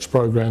their Let's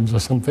programs or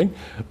something,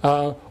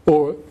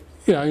 or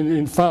you know,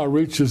 in far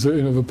reaches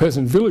of a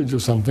peasant village or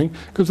something,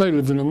 because they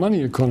lived in a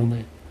money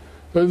economy.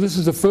 So this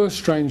is the first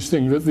strange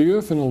thing, that the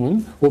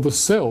Urphenomen, or the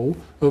cell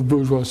of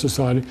bourgeois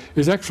society,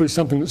 is actually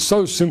something that's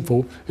so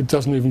simple it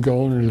doesn't even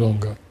go on any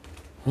longer.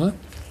 Right?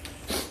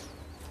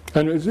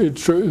 And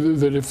it's true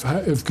that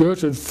if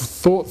Goethe had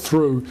thought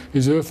through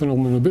his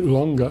Urphenomen a bit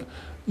longer,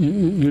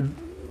 you'd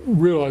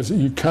realise that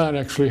you can't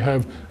actually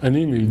have an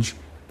image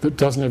that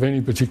doesn't have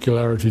any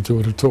particularity to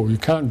it at all. You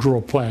can't draw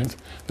a plant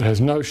that has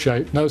no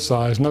shape, no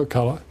size, no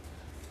colour.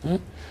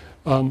 Right?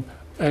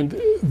 And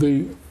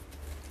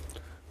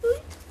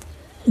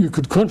you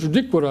could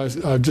contradict what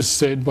I just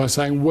said by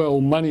saying,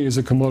 well, money is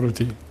a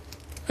commodity.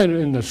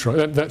 And that's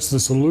right, that's the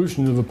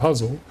solution to the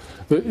puzzle,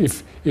 that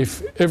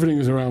if everything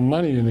is around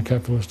money in a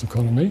capitalist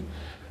economy,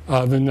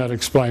 then that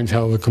explains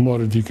how the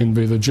commodity can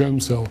be the germ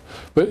cell.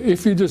 But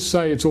if you just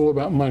say it's all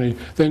about money,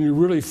 then you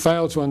really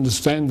fail to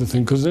understand the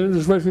thing, because then it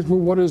is basically, well,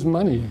 what is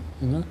money?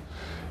 You know?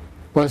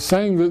 By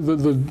saying that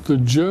the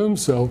germ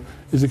cell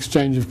is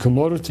exchange of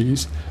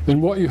commodities,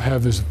 then what you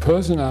have is a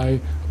person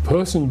A, a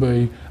person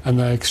B, and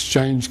they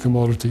exchange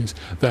commodities.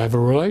 They have a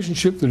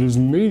relationship that is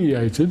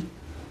mediated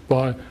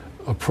by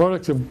a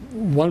product of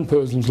one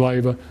person's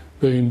labour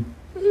being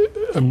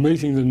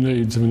meeting the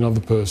needs of another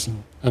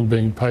person and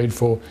being paid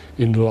for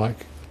in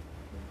like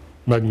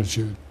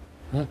magnitude.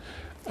 Right?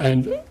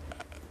 And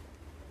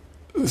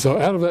so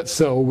out of that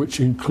cell,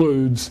 which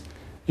includes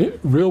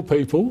real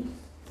people,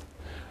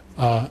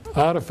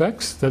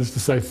 artefacts, that is to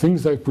say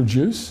things they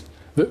produce,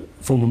 that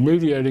from a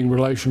mediating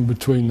relation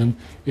between them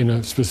in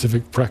a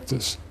specific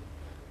practice.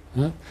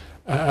 Right?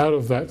 Out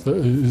of that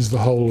is the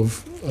whole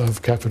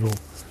of capital.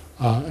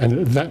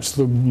 And that's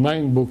the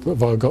main book that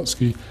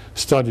Vygotsky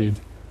studied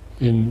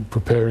in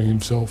preparing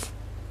himself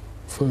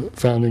for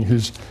founding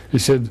his. He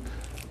said,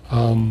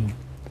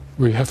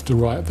 we have to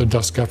write the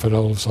Das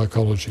Kapital of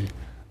psychology.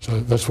 So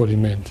that's what he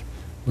meant.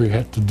 We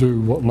had to do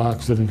what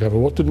Marx did in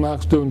Capital. What did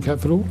Marx do in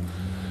Capital?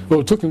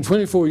 Well, it took him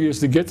 24 years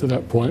to get to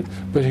that point,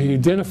 but he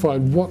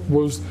identified what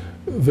was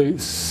the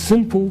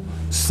simple,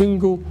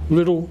 single,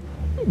 little,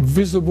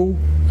 visible,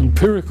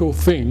 empirical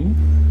thing,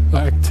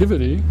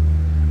 activity,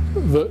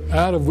 that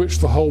out of which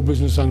the whole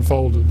business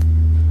unfolded,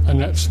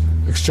 and that's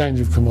exchange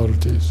of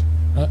commodities.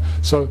 Right?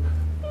 So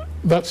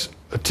that's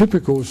a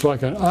typical, it's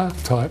like an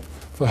archetype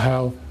for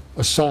how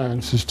a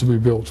science is to be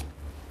built.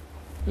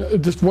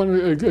 Just one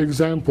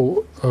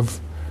example of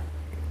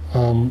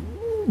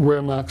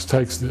where Marx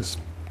takes this.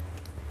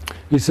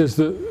 He says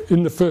that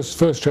in the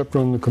first chapter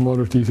on the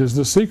commodity, he says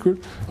the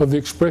secret of the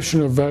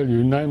expression of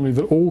value, namely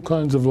that all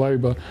kinds of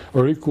labour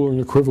are equal and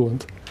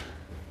equivalent,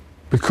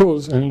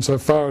 because, and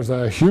insofar as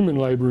they are human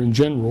labour in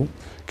general,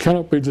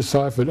 cannot be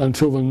deciphered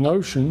until the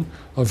notion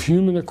of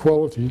human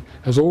equality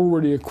has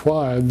already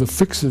acquired the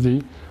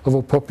fixity of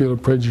a popular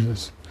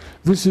prejudice.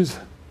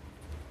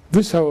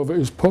 This, however,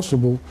 is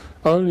possible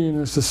only in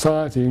a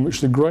society in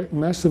which the great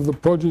mass of the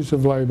produce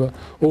of labour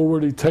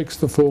already takes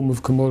the form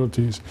of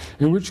commodities,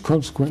 in which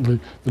consequently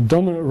the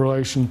dominant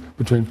relation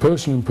between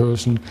person and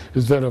person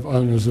is that of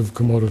owners of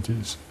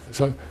commodities.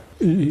 So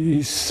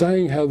he's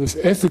saying how this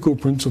ethical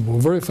principle,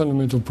 a very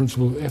fundamental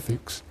principle of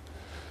ethics,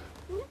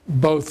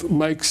 both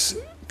makes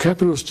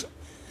capitalist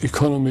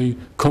economy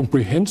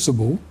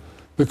comprehensible,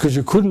 because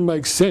you couldn't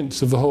make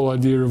sense of the whole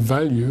idea of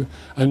value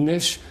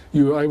unless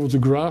you were able to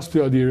grasp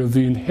the idea of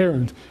the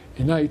inherent,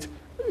 innate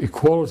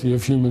equality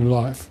of human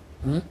life.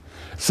 Right?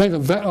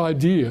 Saying that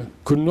idea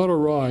could not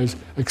arise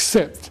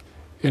except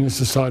in a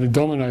society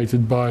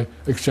dominated by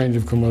exchange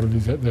of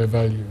commodities at their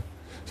value.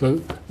 So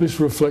this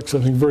reflects, I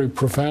think, very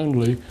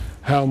profoundly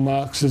how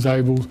Marx is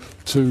able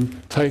to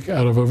take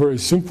out of a very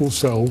simple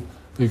cell,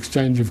 the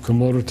exchange of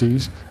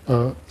commodities,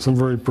 some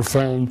very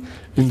profound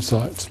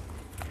insights.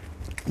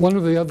 One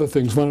of the other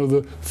things, one of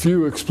the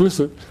few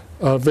explicit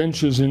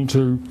ventures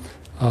into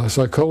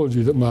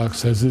psychology that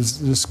Marx has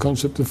is this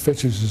concept of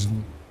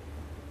fetishism.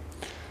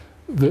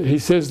 He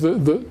says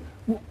that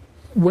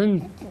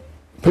when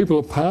people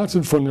are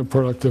parted from the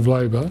product of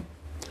labour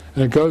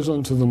and it goes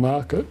onto the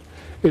market,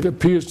 it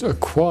appears to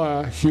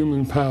acquire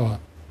human power.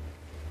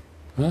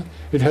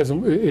 It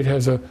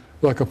has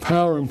like a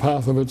power and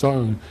path of its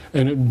own,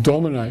 and it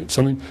dominates.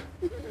 I mean,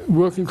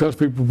 working class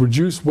people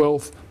produce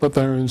wealth, but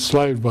they are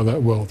enslaved by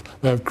that wealth.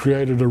 They have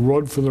created a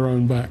rod for their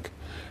own back.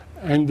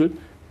 And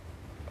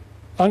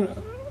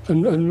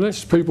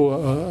unless people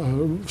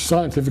are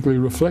scientifically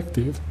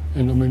reflective,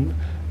 and I mean,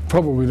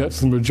 probably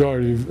that's the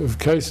majority of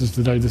cases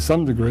today to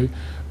some degree,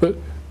 but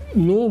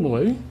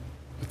normally,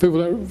 if people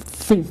don't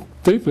think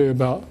deeply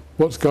about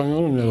what's going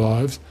on in their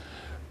lives,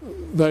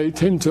 they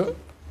tend to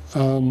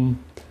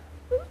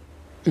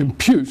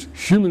impute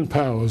human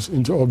powers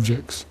into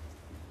objects,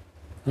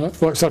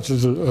 right? Like such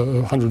as a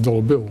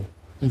 $100 bill.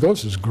 You go,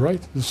 this is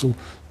great, this will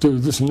do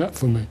this and that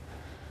for me.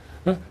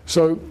 Right?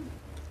 So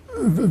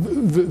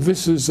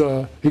this is,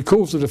 he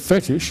calls it a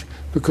fetish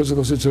because of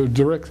course it's a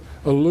direct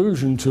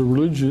allusion to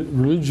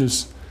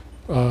religious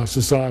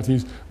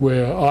societies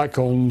where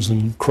icons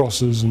and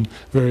crosses and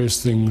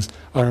various things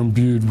are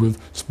imbued with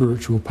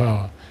spiritual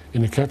power.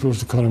 In a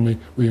capitalist economy,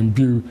 we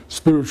imbue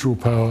spiritual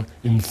power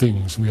in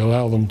things. We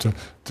allow them to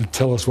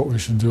tell us what we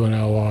should do in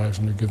our lives,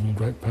 and we give them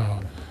great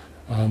power.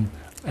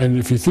 And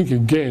if you think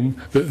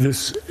again that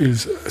this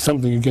is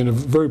something, again, of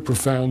very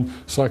profound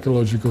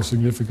psychological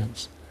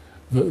significance,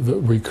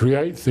 that we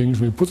create things,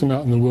 we put them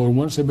out in the world, and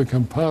once they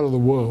become part of the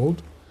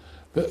world,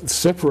 that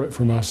separate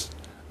from us,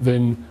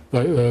 then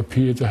they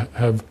appear to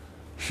have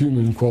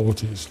human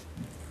qualities.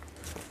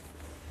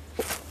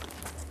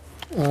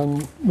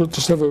 We'll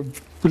just have a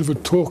bit of a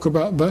talk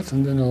about that,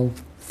 and then I'll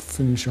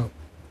finish up.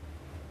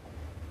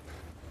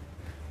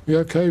 You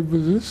okay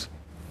with this?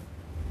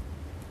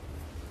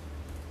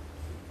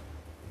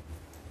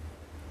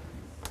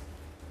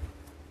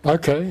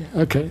 Okay,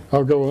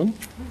 I'll go on.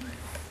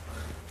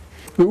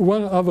 But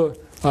one other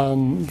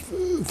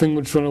thing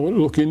we're trying to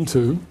look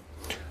into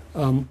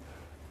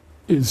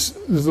is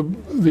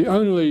the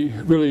only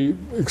really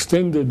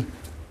extended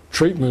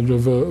treatment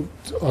of a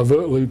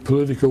overtly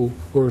political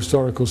or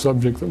historical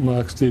subject that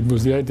Marx did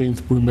was the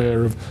 18th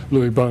Brumaire of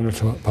Louis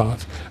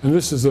Bonaparte. And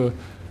this is an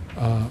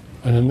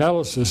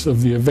analysis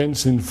of the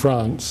events in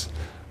France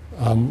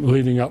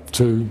leading up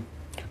to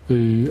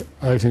the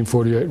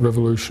 1848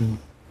 revolution.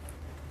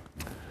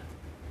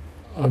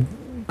 I've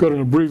got an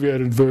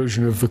abbreviated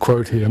version of the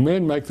quote here.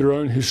 Men make their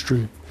own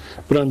history,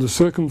 but under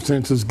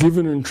circumstances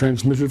given and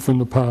transmitted from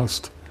the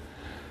past.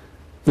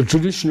 The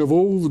tradition of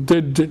all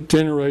the dead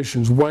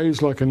generations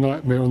weighs like a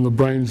nightmare on the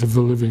brains of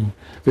the living.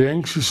 They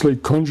anxiously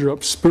conjure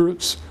up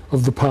spirits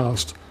of the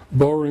past,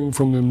 borrowing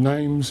from them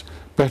names,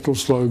 battle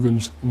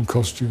slogans and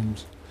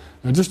costumes.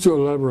 Now just to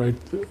elaborate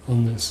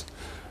on this,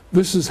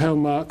 this is how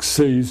Marx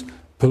sees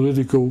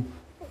political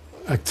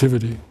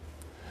activity.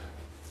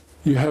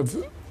 You have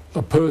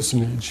a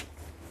personage,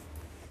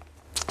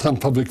 some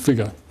public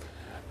figure,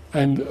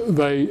 and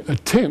they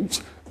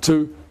attempt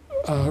to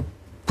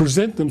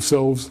present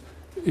themselves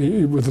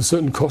with a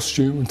certain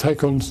costume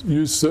and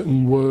use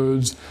certain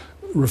words,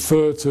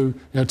 refer to,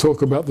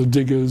 talk about the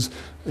diggers,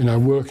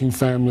 working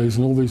families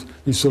and all these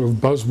sort of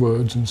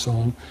buzzwords and so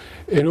on,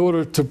 in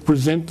order to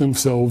present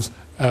themselves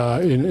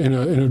in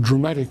a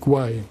dramatic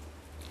way.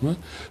 Right?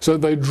 So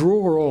they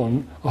draw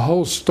on a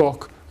whole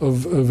stock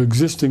of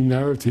existing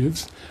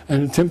narratives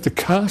and attempt to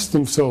cast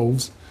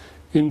themselves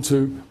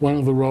into one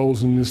of the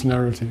roles in this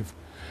narrative.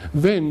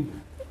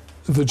 Then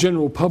the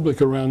general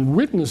public around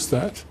witness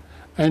that,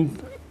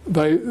 and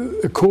they,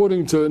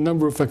 according to a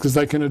number of factors,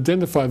 they can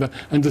identify that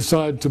and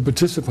decide to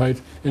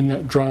participate in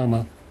that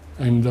drama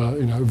and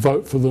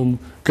vote for them,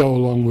 go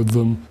along with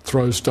them,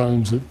 throw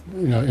stones at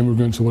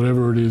immigrants or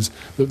whatever it is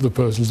that the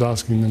person's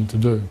asking them to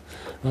do.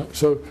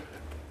 So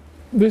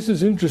this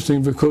is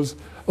interesting because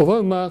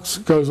although Marx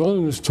goes on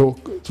in this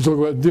talk to talk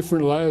about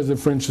different layers of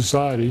French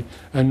society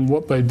and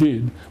what they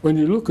did, when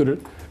you look at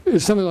it,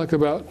 it's something like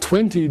about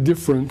 20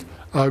 different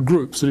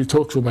groups that he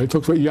talks about. He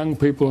talks about young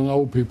people and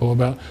old people,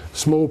 about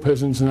small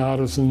peasants and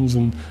artisans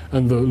and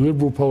the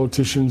liberal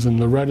politicians and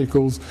the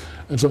radicals.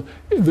 And so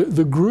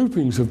the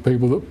groupings of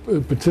people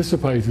that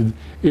participated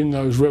in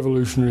those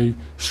revolutionary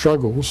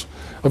struggles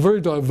are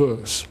very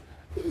diverse.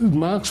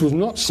 Marx was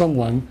not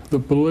someone that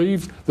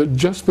believed that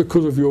just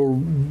because of your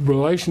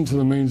relation to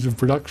the means of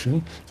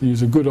production, to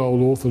use a good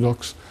old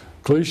orthodox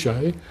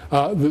cliche,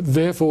 that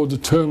therefore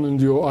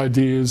determined your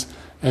ideas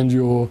and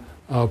your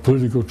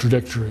political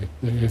trajectory.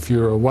 If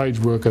you're a wage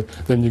worker,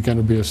 then you're going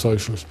to be a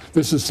socialist.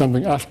 This is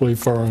something utterly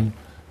foreign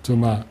to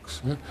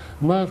Marx.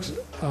 Marx,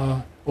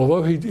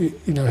 although he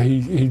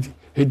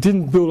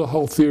didn't build a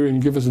whole theory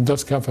and give us a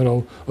Das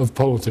Kapital of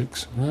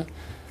politics. Right?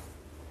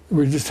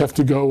 We just have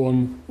to go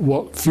on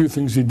what few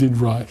things he did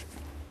right.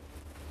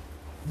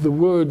 The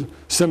word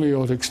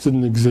semiotics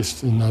didn't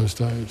exist in those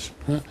days.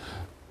 Right?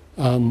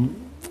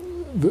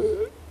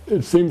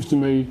 It seems to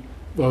me,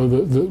 though,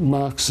 that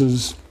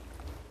Marx's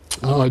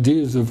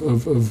ideas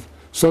of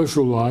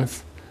social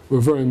life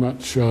were very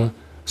much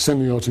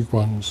semiotic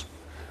ones,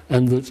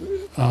 and that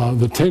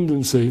the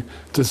tendency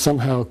to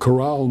somehow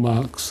corral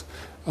Marx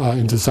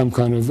into some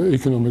kind of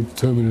economic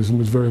determinism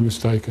was very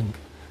mistaken.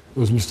 It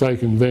was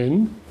mistaken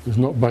then, it was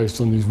not based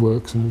on these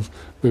works, and it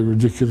would be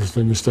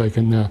ridiculously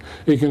mistaken now.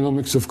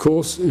 Economics, of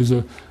course, is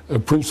a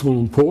principal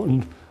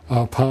important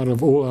part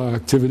of all our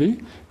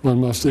activity. One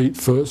must eat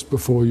first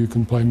before you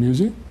can play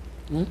music.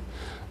 Right?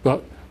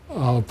 But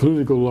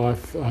political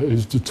life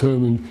is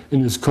determined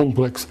in this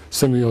complex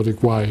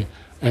semiotic way.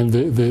 And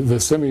the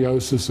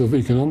semiosis of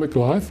economic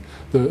life,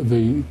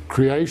 the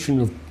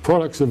creation of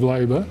products of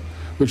labour,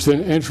 which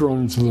then enter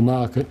on into the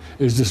market,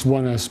 is just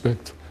one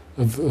aspect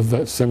of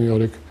that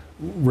semiotic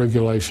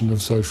regulation of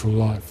social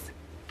life.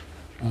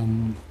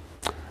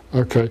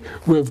 Okay,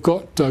 we've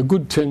got a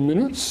good 10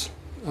 minutes.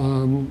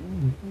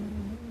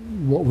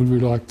 what would we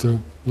like to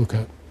look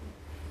at?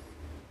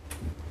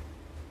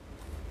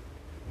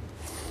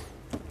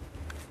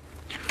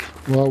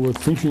 While we're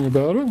thinking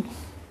about it,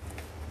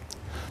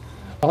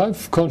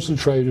 I've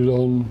concentrated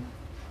on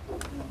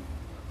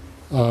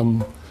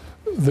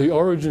the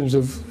origins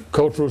of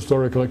cultural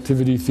historical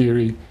activity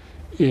theory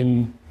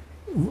in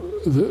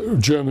the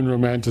German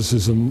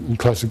Romanticism and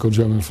classical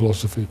German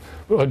philosophy.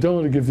 But I don't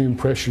want to give the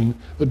impression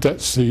that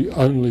that's the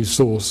only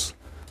source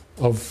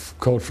of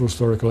cultural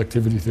historical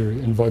activity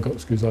theory and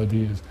Vygotsky's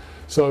ideas.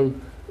 So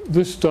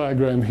this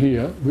diagram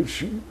here,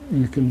 which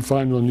you can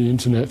find on the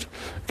internet,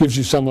 gives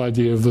you some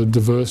idea of the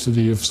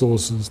diversity of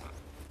sources.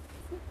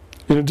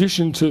 In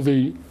addition to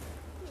the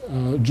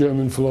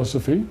German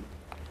philosophy,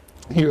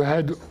 you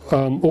had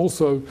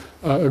also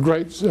a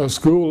great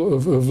school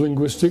of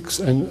linguistics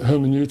and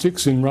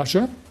hermeneutics in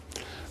Russia,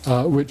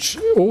 which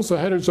also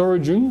had its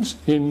origins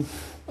in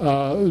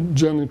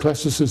German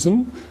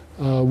classicism,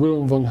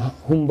 Wilhelm von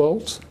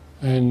Humboldt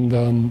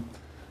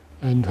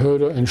and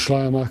Herder and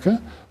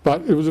Schleiermacher.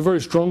 But it was a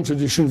very strong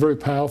tradition, very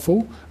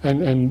powerful,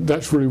 and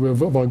that's really where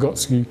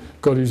Vygotsky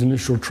got his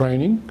initial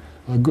training,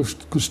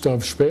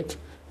 Gustav Speth,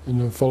 and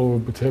a follower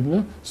of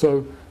Botebna.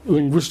 So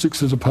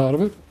linguistics is a part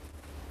of it.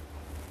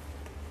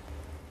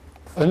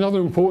 Another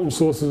important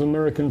source is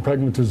American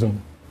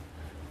pragmatism.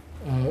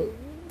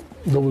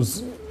 There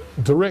was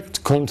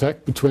direct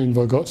contact between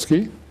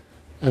Vygotsky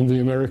and the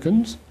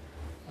Americans.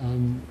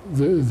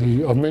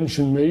 I've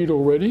mentioned Mead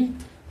already,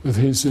 with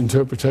his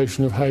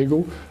interpretation of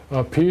Hegel.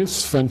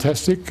 Peirce,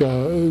 fantastic,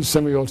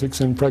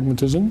 semiotics and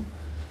pragmatism.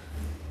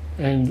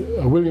 And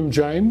William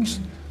James,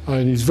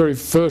 in his very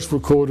first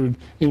recorded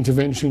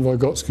intervention,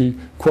 Vygotsky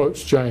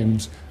quotes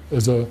James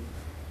as a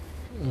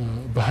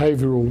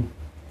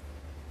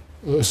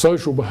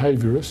social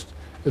behaviourist,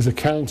 as a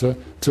counter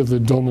to the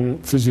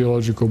dominant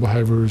physiological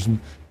behaviourism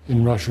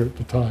in Russia at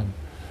the time.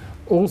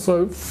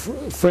 Also,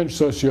 French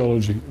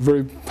sociology,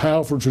 very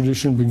powerful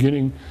tradition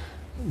beginning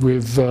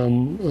with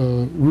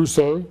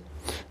Rousseau,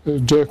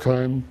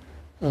 Durkheim,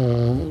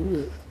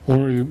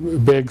 Henri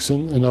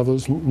Bergson and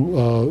others,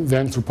 the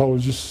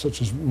anthropologists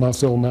such as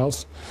Marcel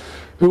Mauss,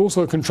 who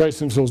also can trace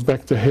themselves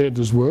back to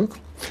Herder's work,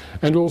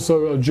 and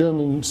also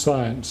German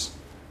science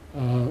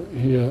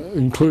here,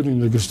 including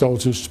the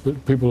Gestaltists,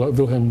 but people like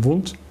Wilhelm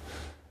Wundt,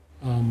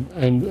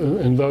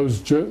 and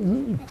those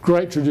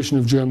great tradition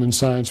of German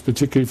science,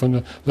 particularly from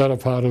the latter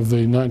part of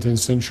the 19th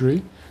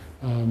century,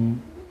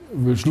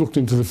 which looked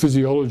into the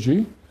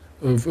physiology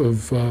of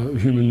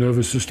human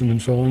nervous system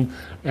and so on,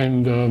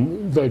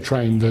 and they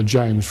trained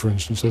James, for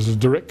instance. There's a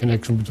direct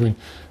connection between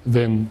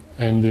them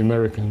and the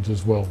Americans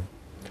as well.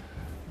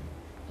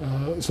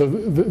 So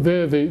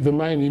they're the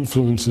main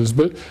influences,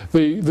 but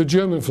the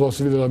German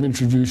philosophy that I've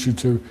introduced you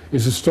to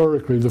is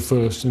historically the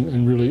first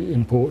and really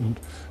important,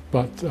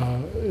 but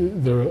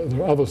there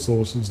are other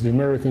sources, the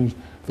Americans,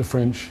 the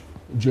French,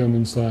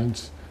 German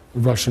science,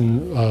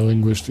 Russian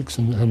linguistics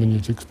and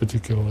hermeneutics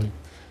particularly.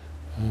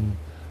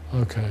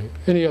 Okay,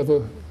 any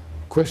other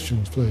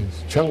questions,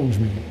 please? Challenge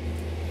me.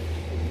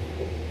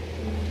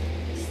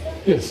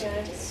 Yes?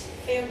 I just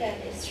feel that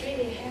it's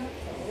really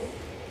helpful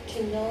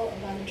to know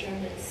about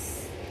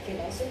German's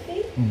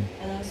philosophy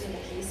and also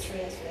the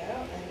history as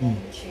well, and then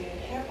to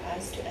help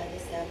us to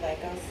understand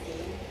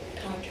Vygotsky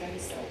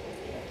counter-historical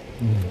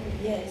theory.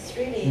 Yeah, it's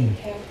really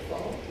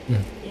helpful.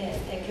 Yeah,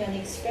 thank you, and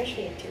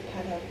especially to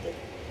part of the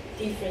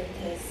different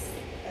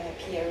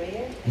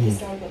period,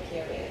 historical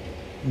period,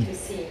 to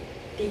see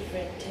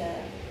different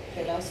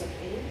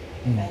philosophy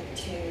and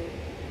to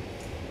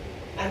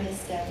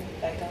understand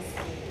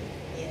Vygotsky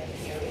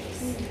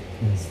theories.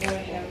 It's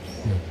very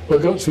helpful.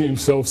 Vygotsky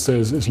himself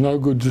says it's no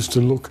good just to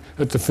look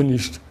at the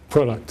finished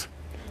product.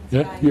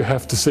 Yeah, you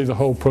have to see the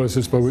whole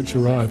process by which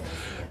you arrive.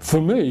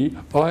 For me,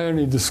 I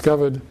only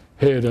discovered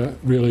Herder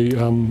really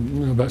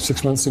about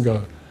 6 months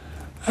ago,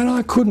 and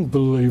I couldn't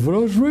believe what I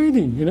was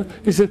reading. You know,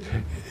 he said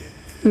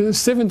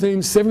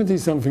 1770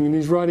 something, and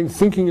he's writing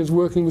thinking as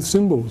working with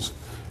symbols.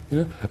 You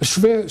know, a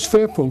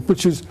Schwerpunkt,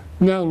 which is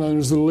now known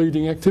as the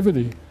leading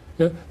activity.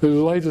 Yeah? The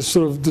latest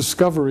sort of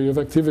discovery of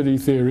activity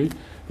theory,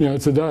 you know,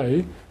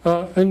 today.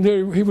 And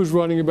there, he was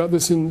writing about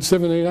this in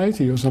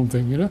 1780 or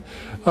something, you know.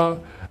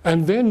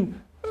 And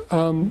then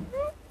I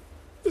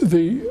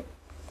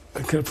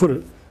can't put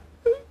it.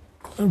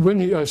 When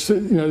he, you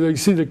know, you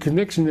see the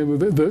connection there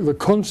with the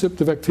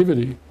concept of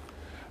activity.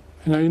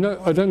 Now, you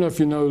know, I don't know if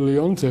you know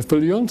Leontief, but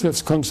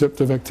Leontief's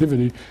concept of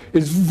activity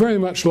is very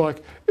much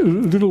like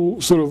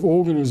little sort of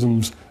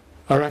organisms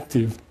are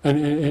active,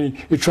 and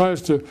he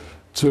tries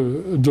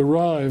to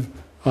derive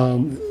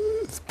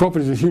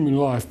properties of human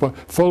life by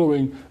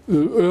following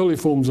the early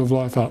forms of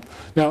life up.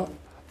 Now,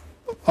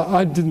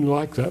 I didn't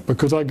like that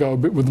because I go a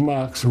bit with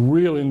Marx,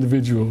 real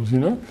individuals, you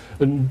know,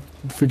 and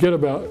forget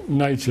about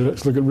nature,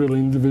 let's look at real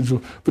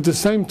individuals. But at the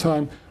same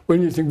time,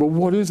 when you think, well,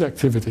 what is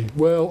activity?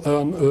 Well,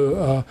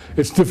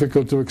 it's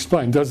difficult to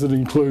explain. Does it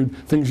include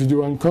things you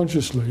do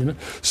unconsciously? You know?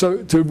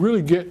 So to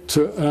really get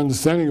to an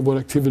understanding of what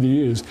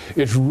activity is,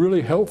 it's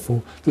really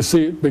helpful to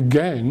see it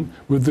began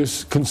with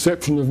this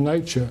conception of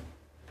nature.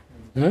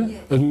 Yeah?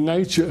 And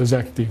nature is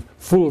active,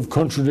 full of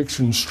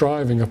contradiction,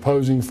 striving,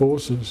 opposing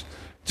forces.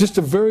 Just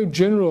a very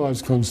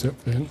generalised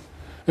concept then.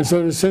 And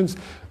so in a sense,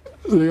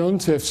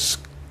 Leontief's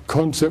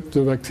concept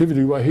of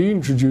activity, where he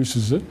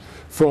introduces it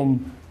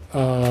from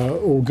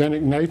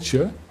organic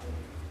nature,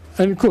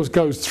 and of course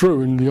goes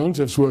through in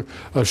Leontief's work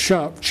a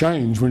sharp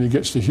change when he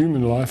gets to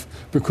human life,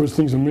 because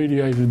things are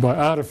mediated by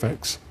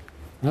artefacts.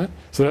 Right?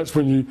 So that's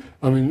when you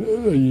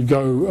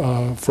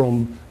go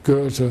from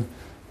Goethe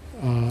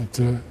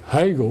to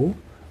Hegel,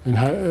 and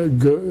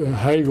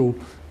Hegel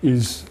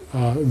is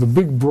the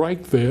big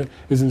break there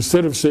is,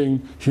 instead of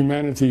seeing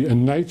humanity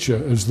and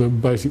nature as the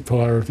basic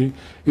polarity,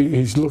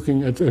 he's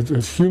looking at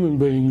human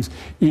beings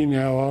in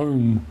our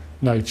own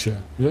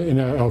nature, yeah, in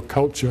our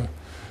culture.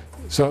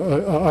 So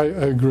I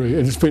agree.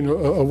 And it's been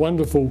a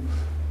wonderful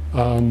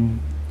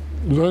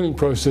learning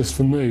process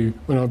for me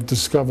when I've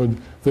discovered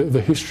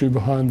the history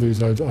behind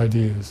these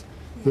ideas.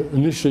 That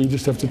initially you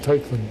just have to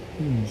take them.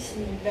 It's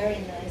very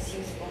nice,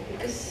 useful,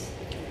 because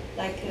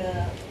like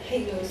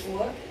Hegel's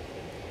work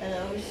and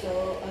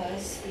also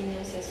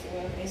Spinoza's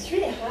work, it's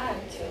really hard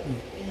to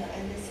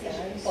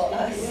understand for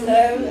us.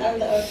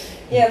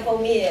 For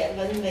me,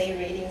 when we're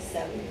reading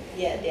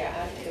their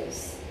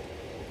articles,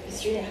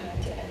 it's really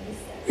hard to understand.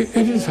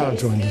 It is hard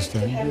to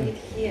understand. To have it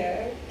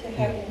here, to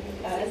have it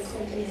with us.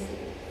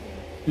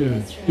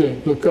 Yeah.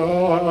 Look,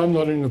 I'm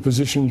not in a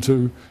position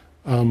to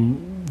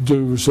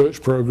do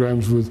research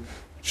programs with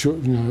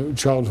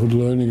childhood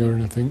learning or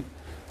anything.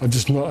 I'm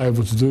just not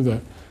able to do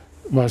that.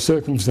 My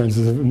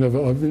circumstances have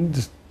never.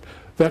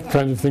 That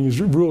kind of thing is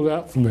ruled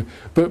out for me.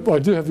 But I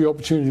do have the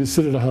opportunity to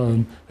sit at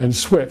home and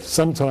sweat,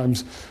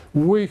 sometimes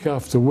week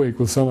after week,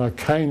 with some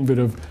arcane bit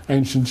of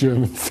ancient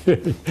German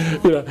theory,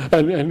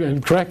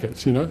 and crack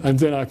it, and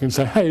then I can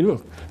say, hey,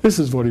 look, this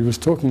is what he was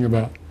talking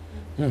about.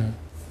 Yeah.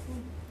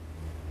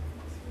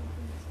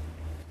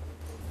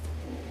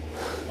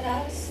 But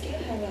I still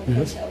have a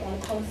question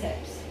about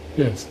concepts.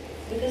 Yes.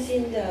 Because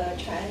in the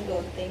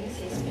triangle things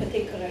is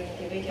particular,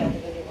 individual,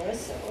 and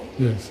universal.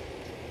 Yes.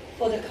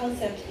 For the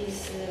concept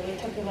is we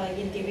talk about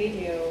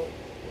individual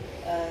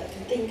to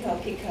think or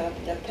pick up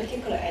the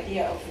particular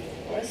idea of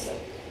universal.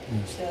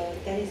 Yes. So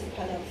that is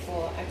part of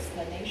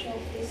explanation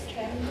of this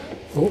triangle.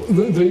 Well,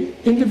 the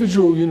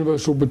individual,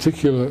 universal,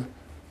 particular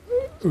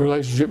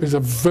relationship is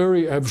a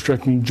very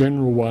abstract and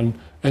general one,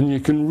 and you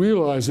can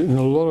realise it in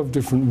a lot of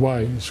different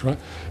ways, right?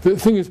 The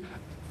thing is,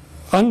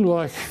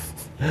 unlike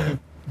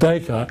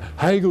Descartes,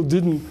 Hegel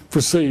didn't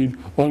proceed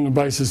on the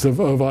basis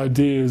of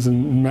ideas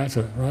and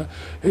matter, right?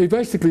 He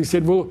basically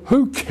said, well,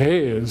 who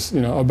cares,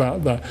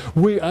 about that?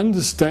 We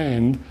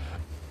understand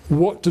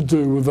what to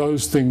do with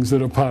those things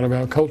that are part of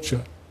our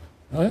culture,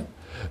 right?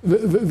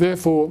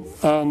 Therefore,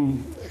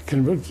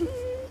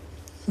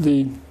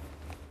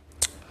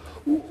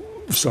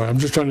 sorry, I'm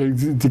just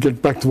trying to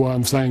get back to why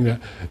I'm saying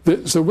that.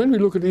 So when we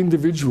look at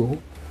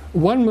individual,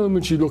 one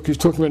moment he's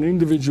talking about an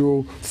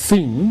individual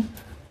thing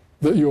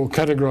that you're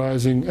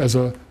categorising as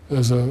a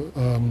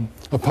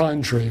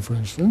pine tree, for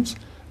instance,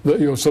 that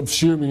you're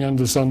subsuming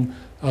under some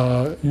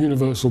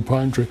universal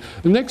pine tree.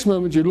 The next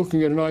moment you're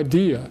looking at an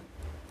idea,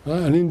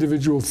 right? An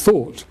individual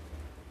thought,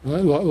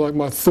 right? like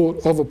my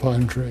thought of a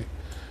pine tree.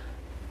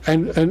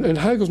 And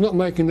Hegel's not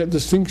making that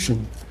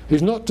distinction.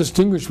 He's not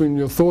distinguishing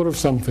your thought of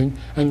something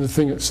and the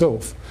thing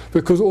itself,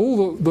 because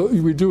all that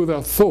we do with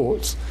our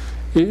thoughts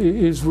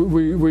is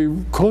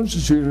we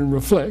constitute and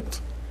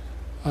reflect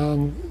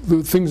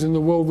the things in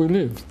the world we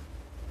live.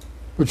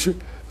 Which,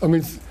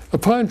 a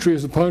pine tree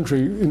is a pine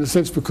tree in a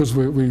sense because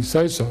we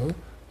say so.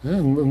 Yeah,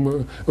 and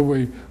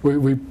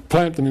we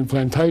plant them in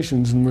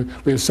plantations, and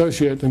we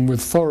associate them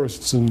with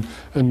forests and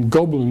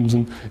goblins,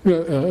 and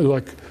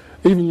like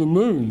even the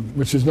moon,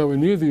 which is nowhere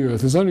near the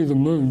Earth, is only the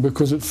moon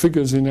because it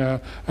figures in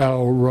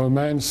our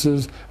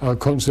romances, our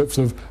concepts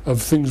of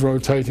things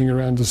rotating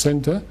around the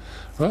centre,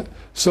 right?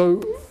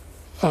 So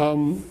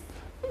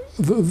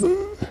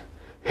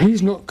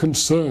he's not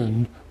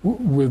concerned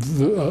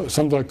with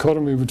some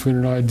dichotomy between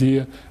an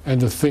idea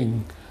and a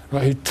thing.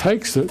 Right? He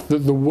takes it that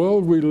the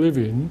world we live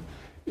in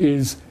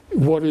is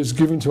what is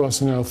given to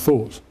us in our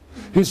thought.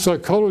 His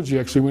psychology,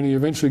 actually, when he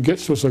eventually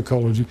gets to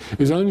psychology,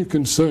 is only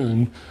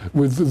concerned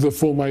with the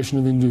formation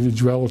of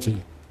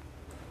individuality.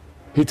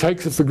 He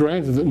takes it for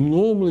granted that,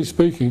 normally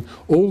speaking,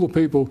 all the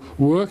people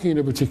working in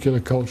a particular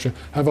culture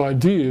have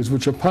ideas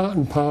which are part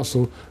and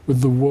parcel with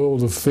the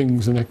world of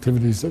things and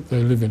activities that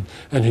they live in.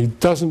 And he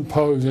doesn't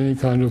pose any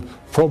kind of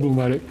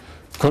problematic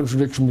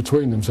contradiction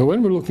between them. So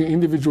when we're looking at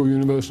individual,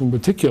 universal in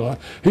particular,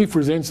 he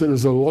presents it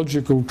as a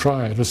logical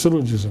triad, a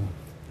syllogism.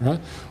 Right?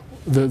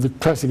 The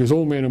classic is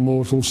all men are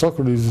mortal,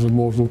 Socrates is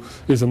immortal,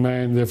 is a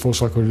man, therefore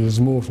Socrates is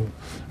mortal.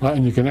 Right?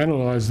 And you can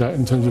analyse that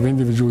in terms of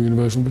individual,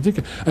 universal in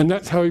particular. And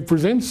that's how he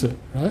presents it.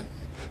 Right?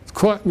 It's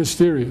quite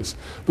mysterious.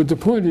 But the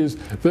point is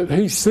that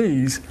he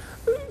sees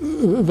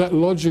that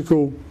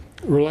logical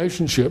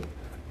relationship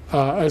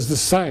as the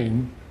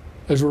same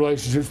as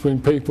relationships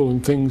between people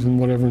and things and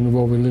whatever in the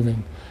world we live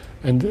in.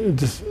 And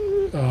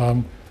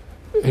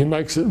he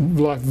makes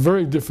life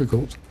very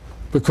difficult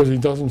because he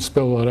doesn't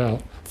spell that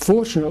out.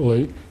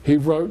 Fortunately, he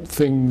wrote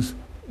things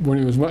when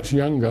he was much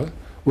younger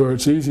where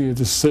it's easier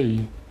to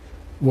see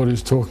what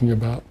he's talking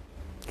about.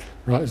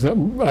 Right? So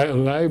that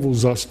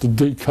enables us to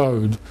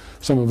decode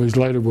some of his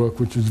later work,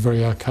 which is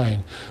very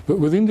arcane. But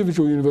with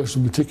individual universals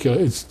in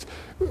particular,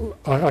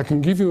 I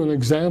can give you an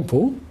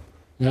example.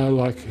 You know,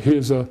 like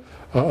here's a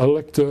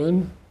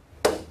lectern,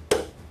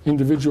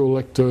 individual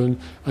lectern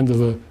under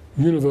the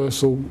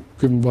universal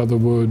given by the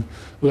word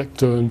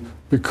lectern,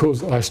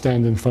 because I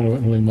stand in front of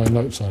it and leave my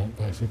notes on it,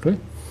 basically.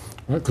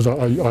 Right? Because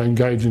I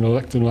engage in a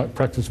lectern-like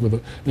practice with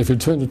it. And if you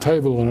turn the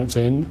table on its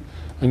end,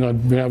 and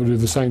I'd been able to do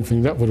the same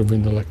thing, that would have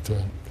been the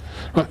lectern.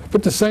 Right. But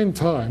at the same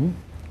time,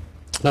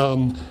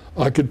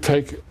 I could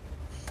take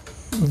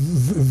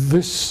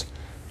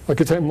I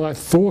could take my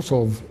thought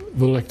of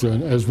the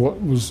lectern as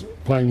what was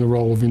playing the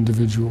role of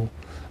individual,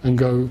 and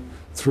go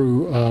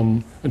through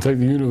and take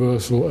the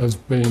universal as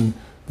being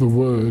the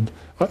word.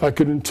 I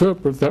could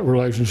interpret that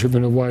relationship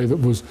in a way that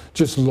was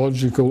just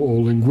logical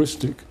or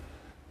linguistic,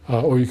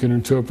 or you can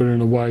interpret it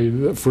in a way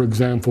that, for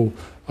example,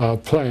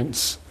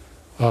 plants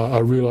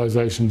are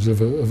realizations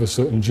of a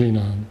certain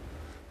genome.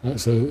 Right?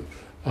 So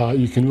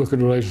you can look at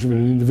a relationship in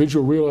an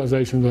individual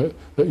realization of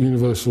that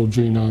universal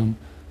genome,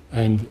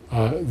 and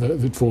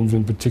that forms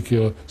in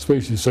particular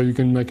species. So you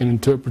can make an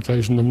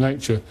interpretation of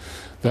nature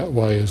that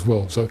way as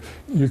well. So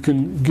you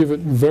can give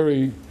it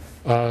very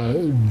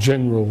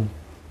general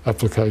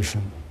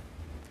application.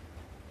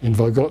 In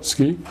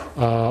Vygotsky,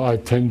 I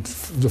tend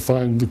to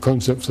find the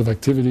concepts of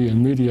activity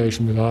and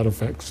mediation with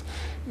artifacts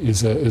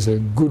is a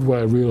good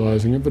way of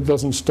realizing it, but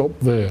doesn't stop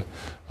there.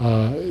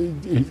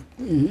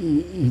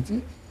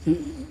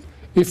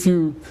 If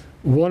you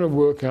want to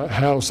work out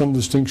how some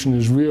distinction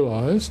is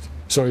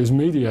is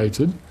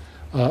mediated,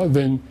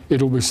 then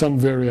it'll be some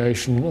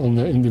variation on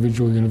the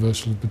individual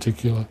universal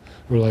particular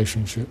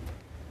relationship.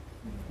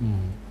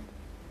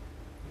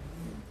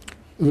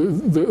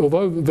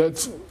 Although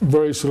that's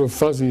very sort of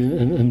fuzzy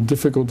and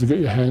difficult to get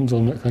your hands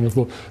on, that kind of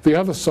thought, the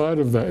other side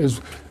of that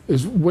is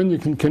when you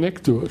can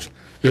connect to it,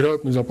 it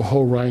opens up a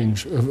whole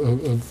range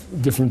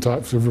of different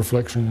types of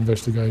reflection and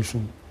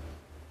investigation.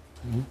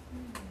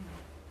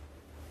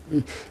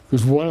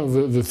 Because one of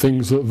the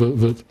things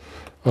that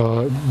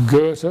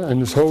Goethe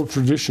and this whole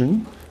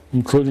tradition,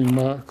 including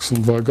Marx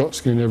and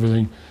Vygotsky and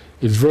everything,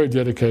 is very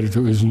dedicated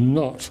to is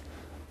not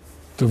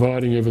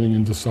dividing everything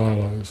into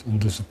silos and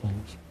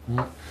disciplines.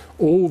 Right?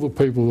 All the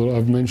people that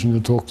I've mentioned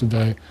in the talk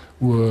today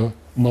were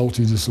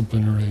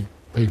multidisciplinary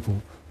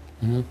people.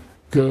 You know?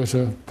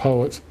 Goethe,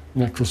 poet,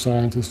 natural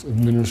scientist,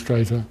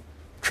 administrator,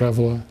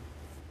 traveller,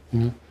 you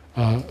know?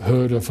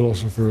 Herder,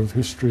 philosopher of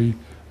history,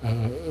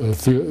 a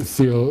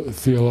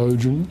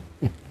theologian,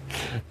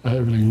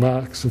 everything.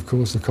 Marx, of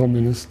course, a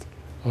communist,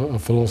 a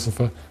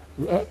philosopher,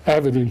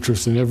 avid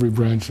interest in every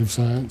branch of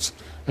science,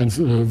 and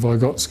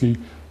Vygotsky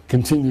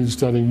continued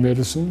studying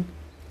medicine,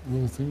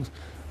 all the things.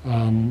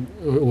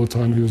 All the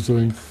time he was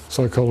doing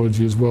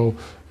psychology as well,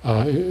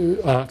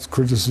 arts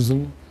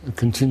criticism,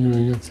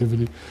 continuing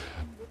activity,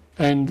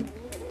 and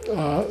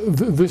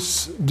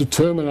this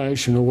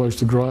determination always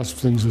to grasp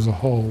things as a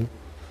whole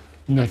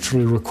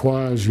naturally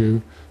requires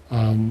you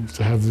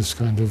to have this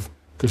kind of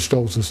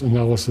gestaltist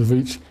analysis of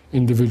each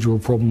individual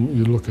problem that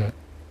you look at.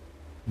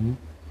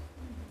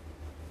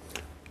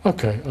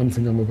 Okay, I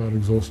think I'm about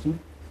exhausted.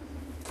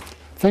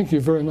 Thank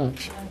you very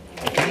much.